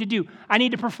 What do you need to do? I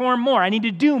need to perform more. I need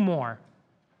to do more.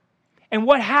 And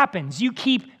what happens? You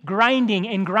keep grinding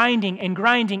and grinding and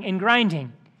grinding and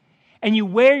grinding. And you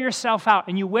wear yourself out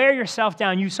and you wear yourself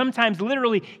down. You sometimes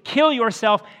literally kill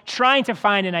yourself trying to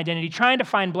find an identity, trying to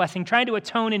find blessing, trying to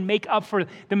atone and make up for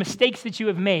the mistakes that you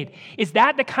have made. Is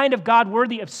that the kind of God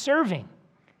worthy of serving?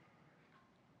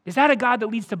 Is that a God that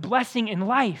leads to blessing in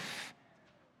life?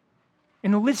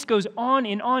 And the list goes on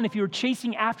and on. If you're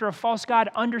chasing after a false God,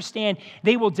 understand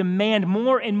they will demand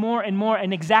more and more and more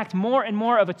and exact more and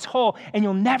more of a toll, and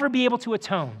you'll never be able to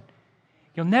atone.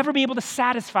 You'll never be able to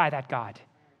satisfy that God.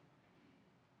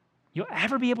 You'll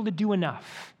ever be able to do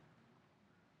enough.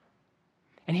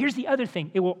 And here's the other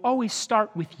thing. It will always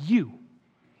start with you.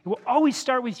 It will always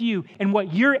start with you and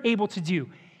what you're able to do.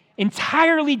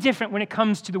 Entirely different when it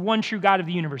comes to the one true God of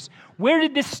the universe. Where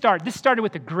did this start? This started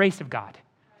with the grace of God.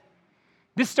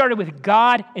 This started with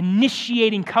God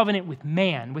initiating covenant with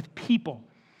man, with people.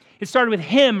 It started with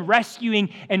him rescuing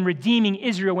and redeeming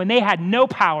Israel when they had no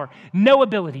power, no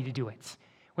ability to do it,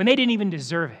 when they didn't even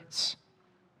deserve it.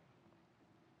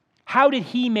 How did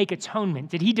he make atonement?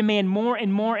 Did he demand more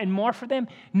and more and more for them?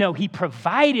 No, he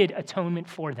provided atonement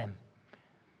for them.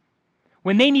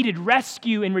 When they needed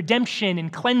rescue and redemption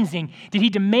and cleansing, did he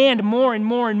demand more and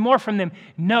more and more from them?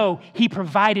 No, he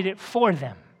provided it for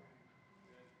them.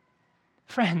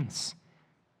 Friends,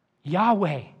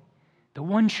 Yahweh, the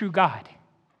one true God,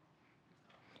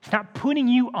 is not putting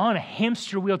you on a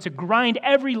hamster wheel to grind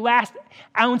every last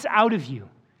ounce out of you.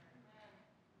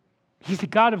 He's a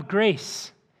God of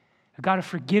grace, a God of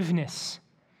forgiveness,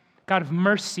 a God of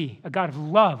mercy, a God of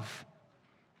love.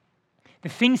 The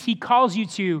things he calls you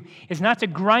to is not to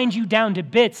grind you down to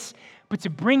bits, but to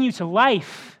bring you to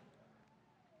life.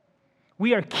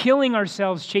 We are killing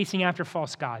ourselves chasing after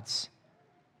false gods.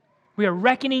 We are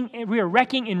wrecking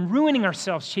and ruining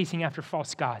ourselves chasing after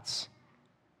false gods.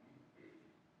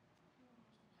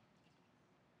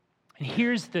 And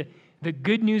here's the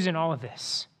good news in all of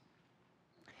this.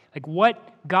 Like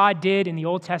what God did in the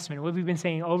Old Testament, what we've been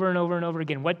saying over and over and over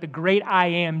again, what the great I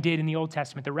Am did in the Old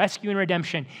Testament, the rescue and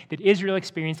redemption that Israel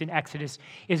experienced in Exodus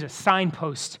is a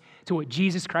signpost to what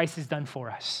Jesus Christ has done for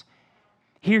us.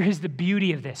 Here is the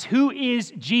beauty of this. Who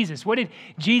is Jesus? What did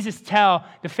Jesus tell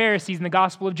the Pharisees in the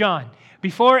Gospel of John?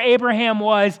 Before Abraham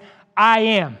was, I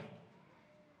am.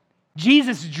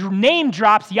 Jesus' name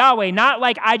drops Yahweh, not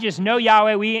like I just know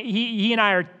Yahweh, he and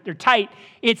I are tight.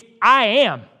 It's I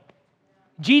am.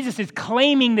 Jesus is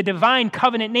claiming the divine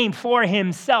covenant name for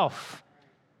himself.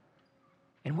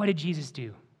 And what did Jesus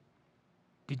do?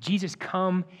 Did Jesus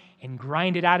come and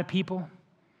grind it out of people?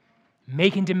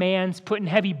 Making demands, putting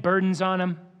heavy burdens on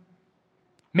them,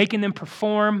 making them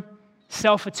perform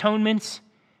self-atonement?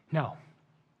 No.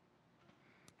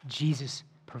 Jesus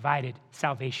provided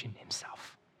salvation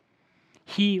himself.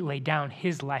 He laid down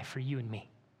his life for you and me.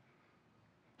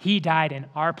 He died in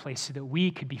our place so that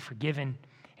we could be forgiven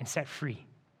and set free.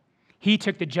 He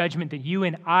took the judgment that you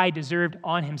and I deserved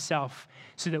on himself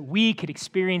so that we could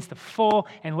experience the full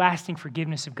and lasting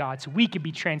forgiveness of God, so we could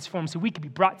be transformed, so we could be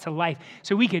brought to life,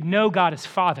 so we could know God as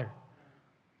Father.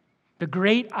 The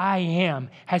great I Am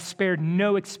has spared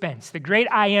no expense. The great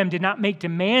I Am did not make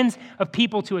demands of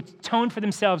people to atone for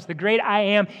themselves. The great I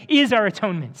Am is our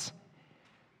atonement.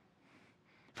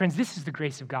 Friends, this is the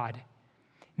grace of God.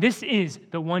 This is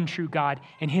the one true God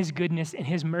and his goodness and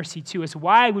his mercy to us.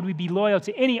 Why would we be loyal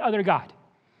to any other God?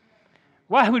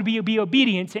 Why would we be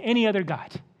obedient to any other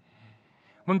God?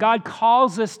 When God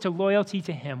calls us to loyalty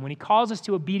to him, when he calls us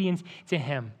to obedience to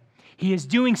him, he is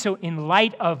doing so in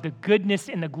light of the goodness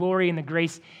and the glory and the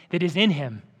grace that is in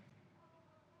him.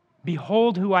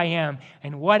 Behold who I am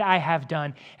and what I have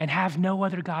done, and have no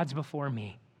other gods before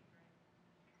me.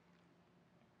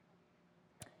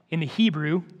 In the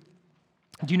Hebrew,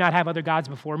 do not have other gods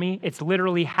before me. It's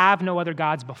literally have no other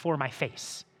gods before my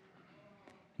face.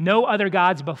 No other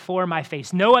gods before my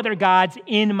face. No other gods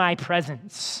in my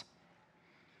presence.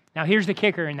 Now here's the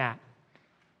kicker in that.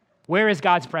 Where is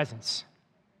God's presence?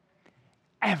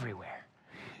 Everywhere.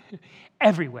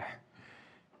 Everywhere.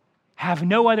 Have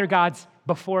no other gods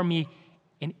before me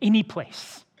in any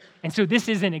place. And so this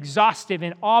is an exhaustive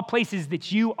in all places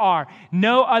that you are.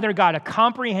 No other God, a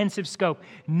comprehensive scope.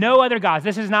 No other gods.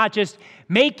 This is not just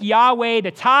make Yahweh the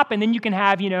top and then you can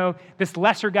have, this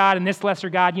lesser God and this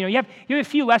lesser God. You have a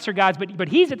few lesser gods, but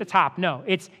he's at the top. No,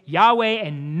 it's Yahweh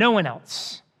and no one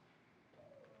else.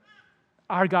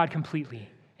 Our God completely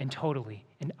and totally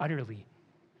and utterly.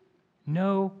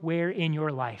 Nowhere in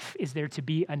your life is there to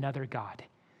be another God.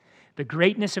 The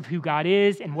greatness of who God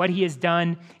is and what he has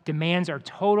done demands our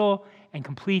total and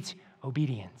complete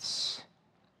obedience.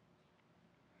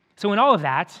 So in all of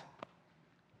that,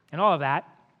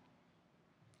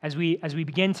 as we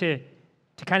begin to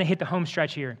kind of hit the home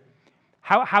stretch here,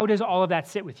 how does all of that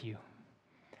sit with you?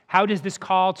 How does this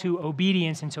call to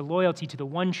obedience and to loyalty to the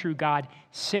one true God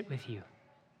sit with you?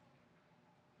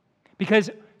 Because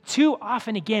too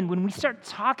often, again, when we start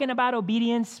talking about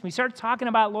obedience, we start talking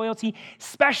about loyalty,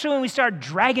 especially when we start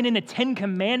dragging in the 10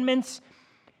 Commandments,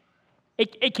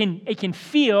 it can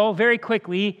feel very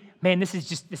quickly, man, this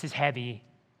is heavy.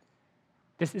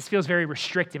 This feels very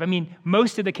restrictive. I mean,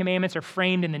 most of the commandments are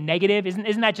framed in the negative.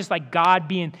 Isn't that just like God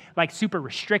being like super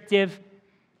restrictive,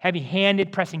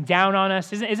 heavy-handed, pressing down on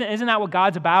us? Isn't that what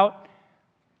God's about?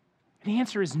 And the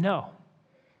answer is no,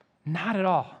 not at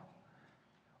all.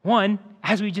 One,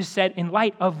 as we just said, in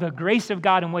light of the grace of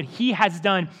God and what he has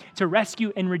done to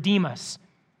rescue and redeem us,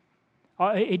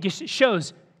 it just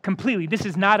shows completely this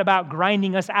is not about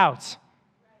grinding us out.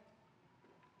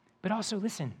 But also,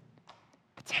 listen,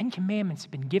 the 10 Commandments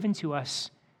have been given to us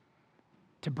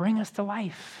to bring us to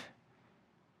life,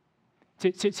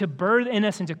 to birth in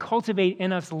us and to cultivate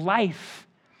in us life.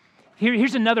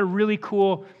 Here's another really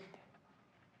cool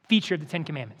feature of the 10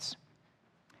 Commandments.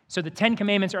 So the 10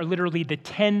 Commandments are literally the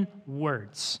 10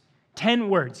 words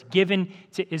given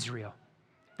to Israel.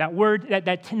 That word,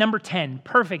 that number 10,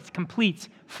 perfect, complete,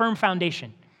 firm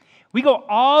foundation. We go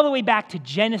all the way back to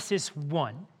Genesis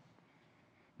 1.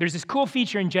 There's this cool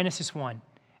feature in Genesis 1,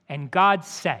 and God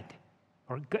said,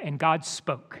 and God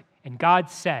spoke, and God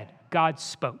said, God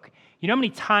spoke. You know how many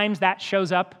times that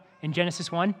shows up in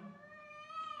Genesis 1?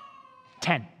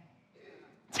 10.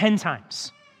 10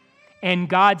 times. And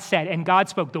God said, and God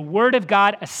spoke. The word of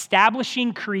God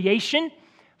establishing creation,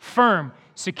 firm,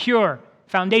 secure,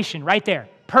 foundation, right there,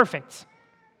 perfect.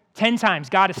 10 times,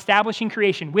 God establishing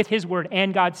creation with his word,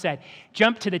 and God said.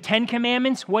 Jump to the 10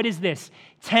 Commandments. What is this?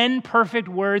 10 perfect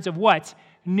words of what?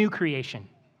 New creation.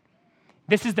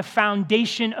 This is the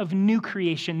foundation of new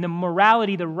creation, the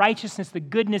morality, the righteousness, the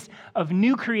goodness of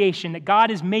new creation that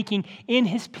God is making in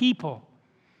his people.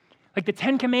 Like the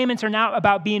 10 Commandments are not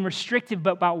about being restrictive,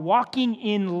 but about walking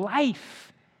in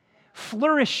life,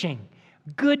 flourishing,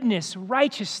 goodness,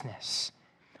 righteousness.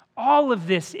 All of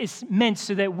this is meant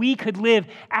so that we could live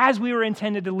as we were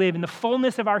intended to live in the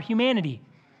fullness of our humanity.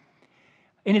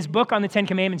 In his book on the 10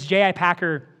 Commandments, J.I.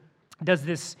 Packer does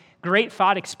this great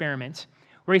thought experiment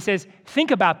where he says,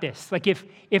 think about this. Like if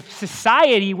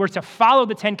society were to follow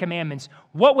the 10 Commandments,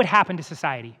 what would happen to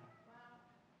society?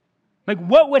 Like,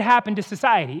 what would happen to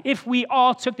society if we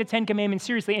all took the 10 Commandments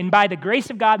seriously and by the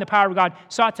grace of God and the power of God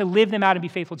sought to live them out and be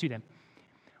faithful to them?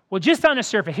 Well, just on the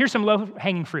surface, here's some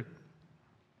low-hanging fruit.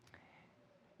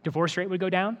 Divorce rate would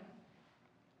go down.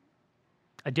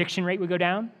 Addiction rate would go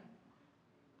down.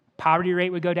 Poverty rate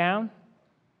would go down.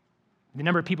 The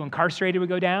number of people incarcerated would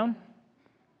go down.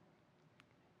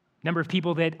 Number of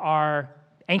people that are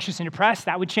anxious and depressed,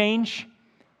 that would change.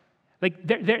 Like,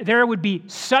 there would be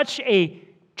such a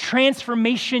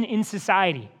transformation in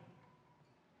society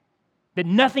that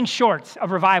nothing short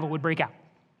of revival would break out.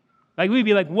 Like, we'd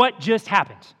be like, what just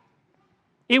happened?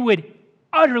 It would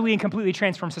utterly and completely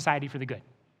transform society for the good.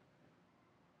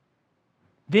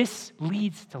 This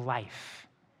leads to life.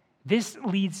 This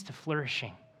leads to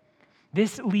flourishing.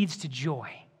 This leads to joy.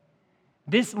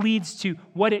 This leads to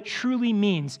what it truly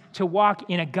means to walk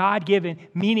in a God-given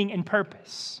meaning and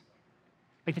purpose.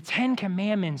 Like the 10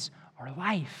 Commandments are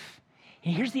life.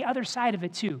 And here's the other side of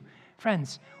it too.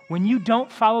 Friends, when you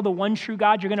don't follow the one true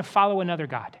God, you're going to follow another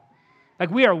God. Like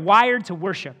we are wired to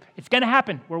worship. It's going to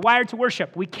happen. We're wired to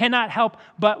worship. We cannot help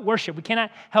but worship. We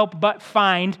cannot help but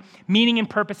find meaning and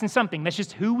purpose in something. That's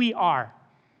just who we are.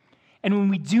 And when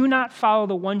we do not follow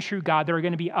the one true God, there are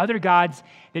going to be other gods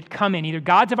that come in, either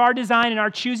gods of our design and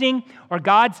our choosing or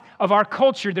gods of our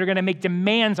culture that are going to make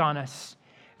demands on us.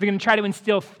 They're going to try to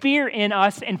instill fear in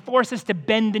us and force us to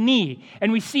bend the knee.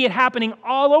 And we see it happening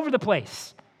all over the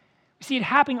place. We see it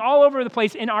happening all over the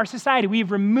place in our society.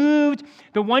 We've removed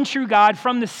the one true God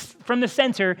from the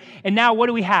center, and now what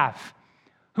do we have?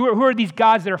 Who are these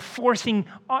gods that are forcing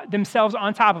themselves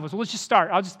on top of us? Well, let's just start.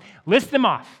 I'll just list them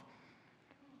off.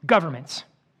 Government.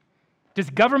 Does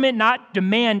government not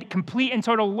demand complete and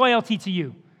total loyalty to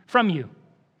you, from you?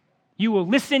 You will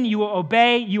listen, you will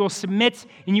obey, you will submit,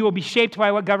 and you will be shaped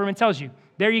by what government tells you.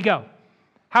 There you go.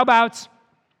 How about,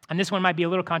 and this one might be a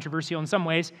little controversial in some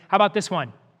ways, how about this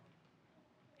one?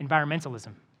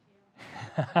 Environmentalism.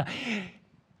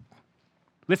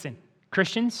 Listen,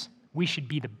 Christians, we should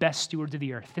be the best stewards of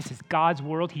the earth. This is God's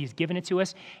world. He has given it to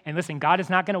us. And listen, God is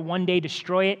not going to one day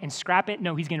destroy it and scrap it.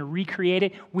 No, he's going to recreate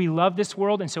it. We love this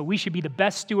world, and so we should be the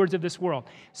best stewards of this world.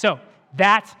 So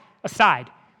that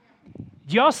aside,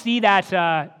 do y'all see that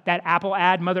Apple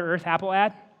ad, Mother Earth Apple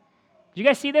ad? Did you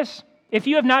guys see this? If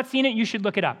you have not seen it, you should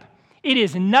look it up. It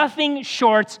is nothing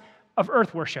short of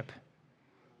earth worship.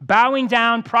 Bowing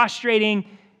down, prostrating,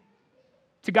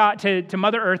 to God, to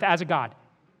Mother Earth as a God?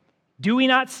 Do we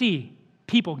not see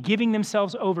people giving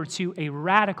themselves over to a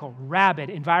radical, rabid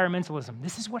environmentalism?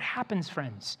 This is what happens,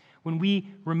 friends, when we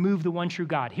remove the one true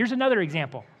God. Here's another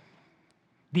example.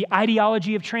 The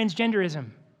ideology of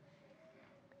transgenderism.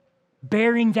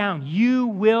 Bearing down. You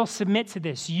will submit to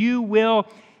this. You will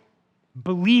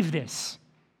believe this.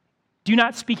 Do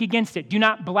not speak against it. Do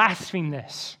not blaspheme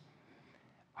this.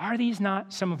 Are these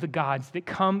not some of the gods that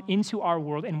come into our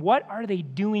world, and what are they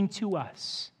doing to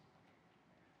us?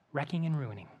 Wrecking and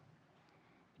ruining,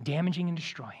 damaging and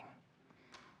destroying.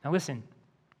 Now listen,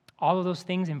 all of those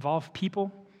things involve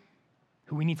people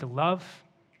who we need to love,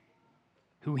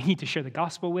 who we need to share the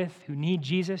gospel with, who need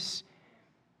Jesus,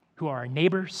 who are our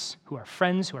neighbors, who are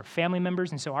friends, who are family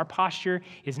members. And so our posture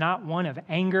is not one of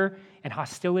anger and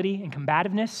hostility and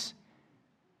combativeness,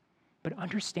 but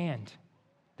understand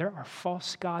there are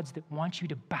false gods that want you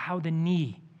to bow the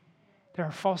knee. There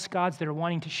are false gods that are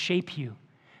wanting to shape you.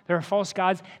 There are false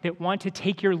gods that want to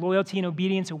take your loyalty and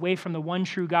obedience away from the one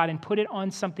true God and put it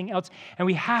on something else. And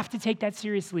we have to take that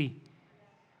seriously.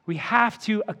 We have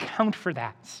to account for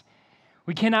that.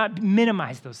 We cannot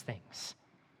minimize those things.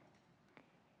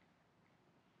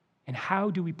 And how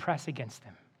do we press against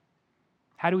them?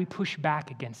 How do we push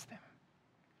back against them?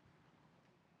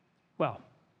 Well,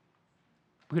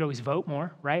 we could always vote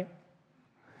more, right?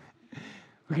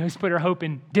 We can always put our hope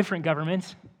in different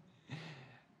governments.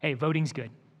 Hey, voting's good.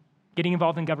 Getting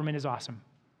involved in government is awesome.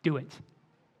 Do it.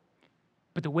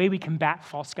 But the way we combat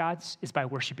false gods is by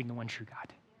worshiping the one true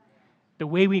God. The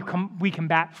way we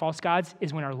combat false gods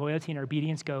is when our loyalty and our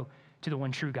obedience go to the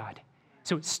one true God.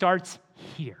 So it starts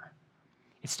here.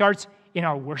 It starts in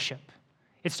our worship.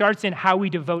 It starts in how we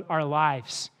devote our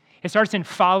lives. It starts in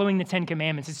following the Ten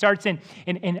Commandments. It starts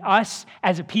in us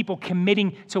as a people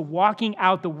committing to walking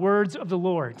out the words of the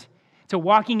Lord, to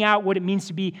walking out what it means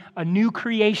to be a new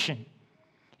creation.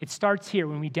 It starts here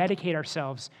when we dedicate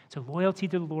ourselves to loyalty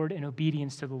to the Lord and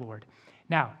obedience to the Lord.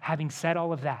 Now, having said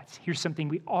all of that, here's something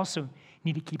we also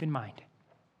need to keep in mind.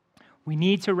 We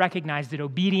need to recognize that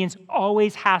obedience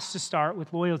always has to start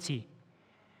with loyalty.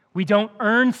 We don't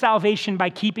earn salvation by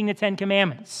keeping the Ten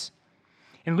Commandments.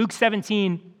 In Luke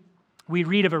 17, we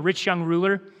read of a rich young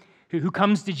ruler who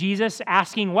comes to Jesus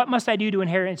asking, "What must I do to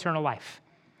inherit eternal life?"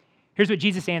 Here's what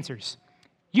Jesus answers.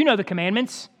 You know the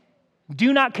commandments.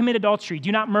 Do not commit adultery.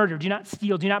 Do not murder. Do not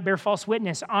steal. Do not bear false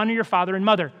witness. Honor your father and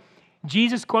mother.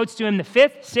 Jesus quotes to him the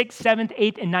 5th, 6th, 7th,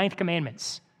 8th, and 9th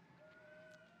commandments.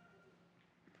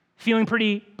 Feeling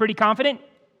pretty confident?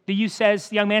 The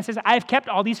young man says, I have kept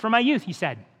all these from my youth, he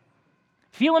said.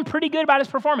 Feeling pretty good about his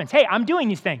performance. Hey, I'm doing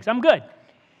these things. I'm good.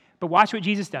 But watch what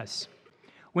Jesus does.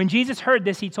 When Jesus heard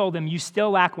this, he told them, you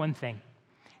still lack one thing.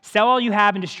 Sell all you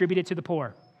have and distribute it to the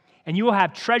poor, and you will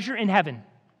have treasure in heaven.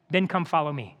 Then come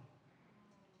follow me.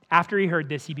 After he heard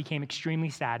this, he became extremely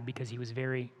sad because he was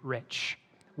very rich.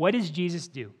 What does Jesus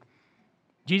do?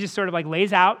 Jesus sort of like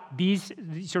lays out these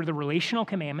sort of the relational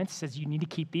commandments, says you need to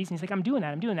keep these. And he's like, I'm doing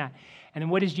that. And then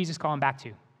what does Jesus call him back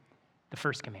to? The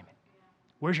first commandment.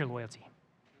 Where's your loyalty?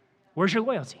 Where's your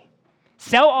loyalty?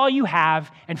 Sell all you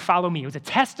have and follow me. It was a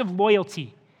test of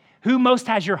loyalty. Who most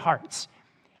has your hearts?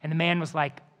 And the man was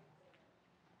like,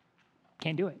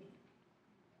 can't do it.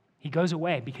 He goes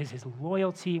away because his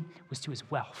loyalty was to his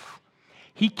wealth.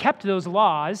 He kept those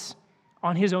laws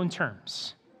on his own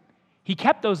terms. He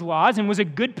kept those laws and was a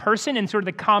good person in sort of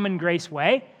the common grace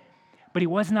way, but he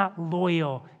was not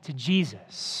loyal to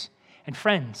Jesus. And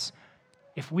friends,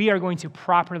 if we are going to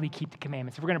properly keep the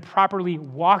commandments, if we're going to properly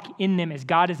walk in them as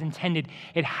God has intended,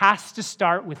 it has to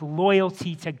start with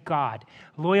loyalty to God,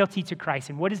 loyalty to Christ.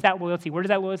 And what is that loyalty? Where does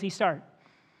that loyalty start?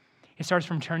 It starts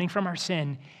from turning from our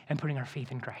sin and putting our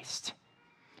faith in Christ.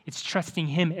 It's trusting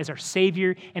him as our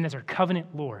Savior and as our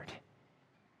covenant Lord.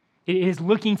 It is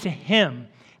looking to him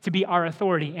to be our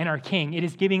authority and our King. It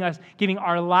is giving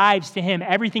our lives to him,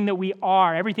 everything that we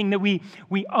are, everything that we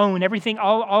own, everything,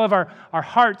 all of our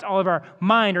hearts, all of our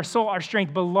mind, our soul, our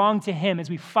strength belong to him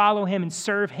as we follow him and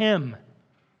serve him.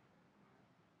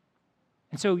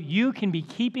 And so you can be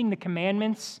keeping the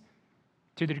commandments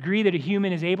to the degree that a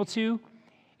human is able to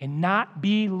and not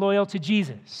be loyal to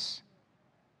Jesus.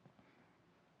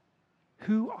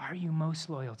 Who are you most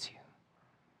loyal to?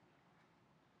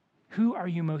 Who are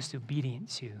you most obedient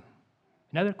to?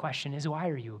 Another question is, why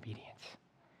are you obedient?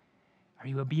 Are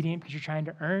you obedient because you're trying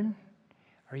to earn?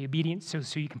 Are you obedient so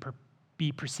you can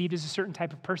be perceived as a certain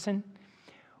type of person?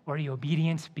 Or are you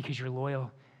obedient because you're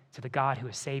loyal to the God who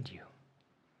has saved you?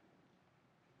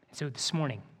 And so this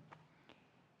morning,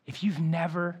 if you've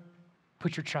never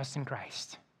put your trust in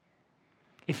Christ,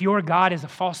 if your God is a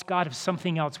false god of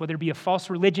something else, whether it be a false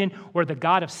religion or the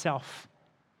god of self,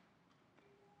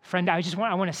 Friend, I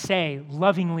want to say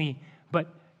lovingly, but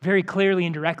very clearly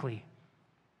and directly,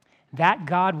 that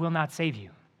God will not save you.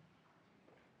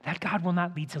 That God will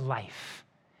not lead to life.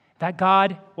 That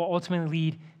God will ultimately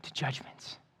lead to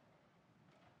judgment.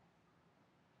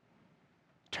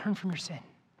 Turn from your sin.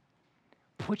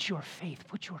 Put your faith,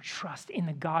 put your trust in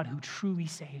the God who truly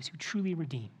saves, who truly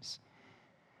redeems.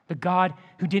 The God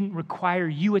who didn't require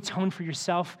you atone for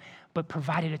yourself, but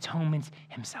provided atonement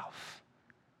himself.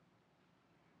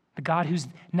 The God who's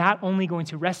not only going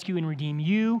to rescue and redeem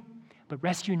you, but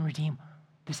rescue and redeem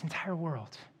this entire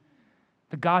world.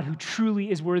 The God who truly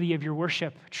is worthy of your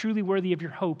worship, truly worthy of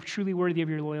your hope, truly worthy of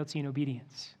your loyalty and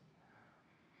obedience.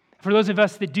 For those of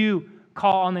us that do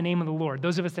call on the name of the Lord,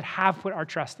 those of us that have put our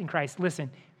trust in Christ, listen,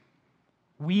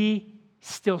 we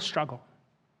still struggle.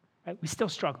 Right? We still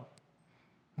struggle.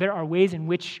 There are ways in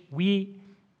which we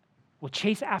will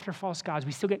chase after false gods.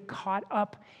 We still get caught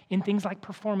up in things like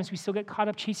performance. We still get caught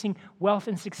up chasing wealth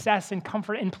and success and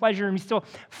comfort and pleasure, and we still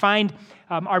find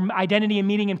our identity and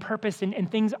meaning and purpose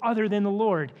and things other than the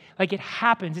Lord. Like, it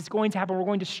happens. It's going to happen. We're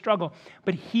going to struggle.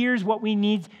 But here's what we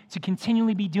need to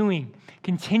continually be doing.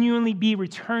 Continually be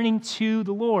returning to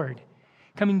the Lord.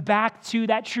 Coming back to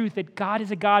that truth that God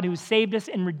is a God who has saved us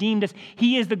and redeemed us.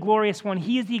 He is the glorious one.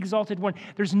 He is the exalted one.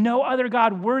 There's no other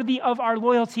God worthy of our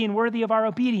loyalty and worthy of our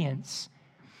obedience.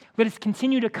 Let us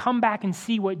continue to come back and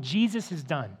see what Jesus has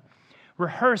done.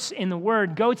 Rehearse in the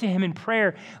Word. Go to Him in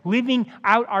prayer, living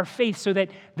out our faith so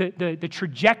that the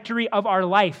trajectory of our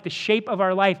life, the shape of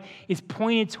our life, is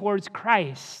pointed towards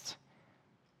Christ.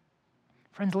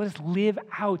 Friends, let us live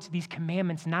out these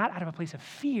commandments not out of a place of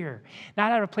fear,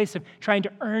 not out of a place of trying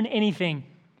to earn anything,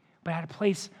 but out of a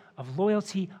place of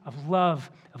loyalty, of love,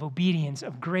 of obedience,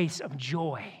 of grace, of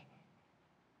joy.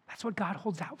 That's what God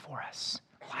holds out for us.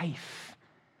 Life.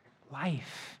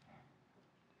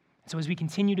 So as we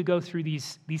continue to go through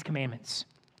these commandments,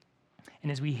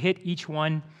 and as we hit each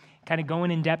one, kind of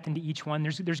going in depth into each one,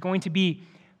 there's going to be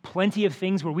plenty of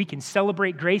things where we can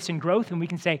celebrate grace and growth, and we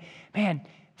can say, man,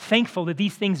 thankful that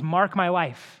these things mark my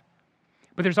life.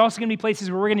 But there's also going to be places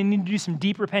where we're going to need to do some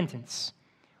deep repentance.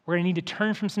 We're going to need to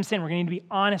turn from some sin. We're going to need to be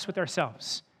honest with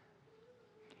ourselves.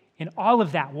 In all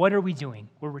of that, what are we doing?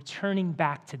 We're returning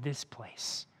back to this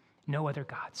place. No other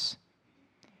gods.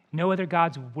 No other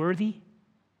gods worthy.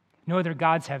 No other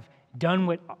gods have done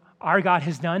what our God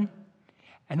has done.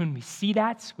 And when we see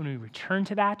that, when we return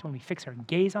to that, when we fix our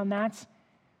gaze on that,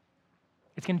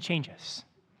 it's going to change us.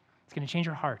 It's going to change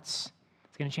our hearts.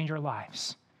 It's going to change our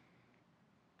lives.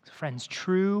 So friends,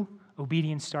 true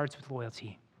obedience starts with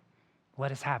loyalty.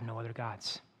 Let us have no other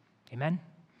gods. Amen?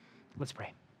 Let's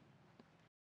pray.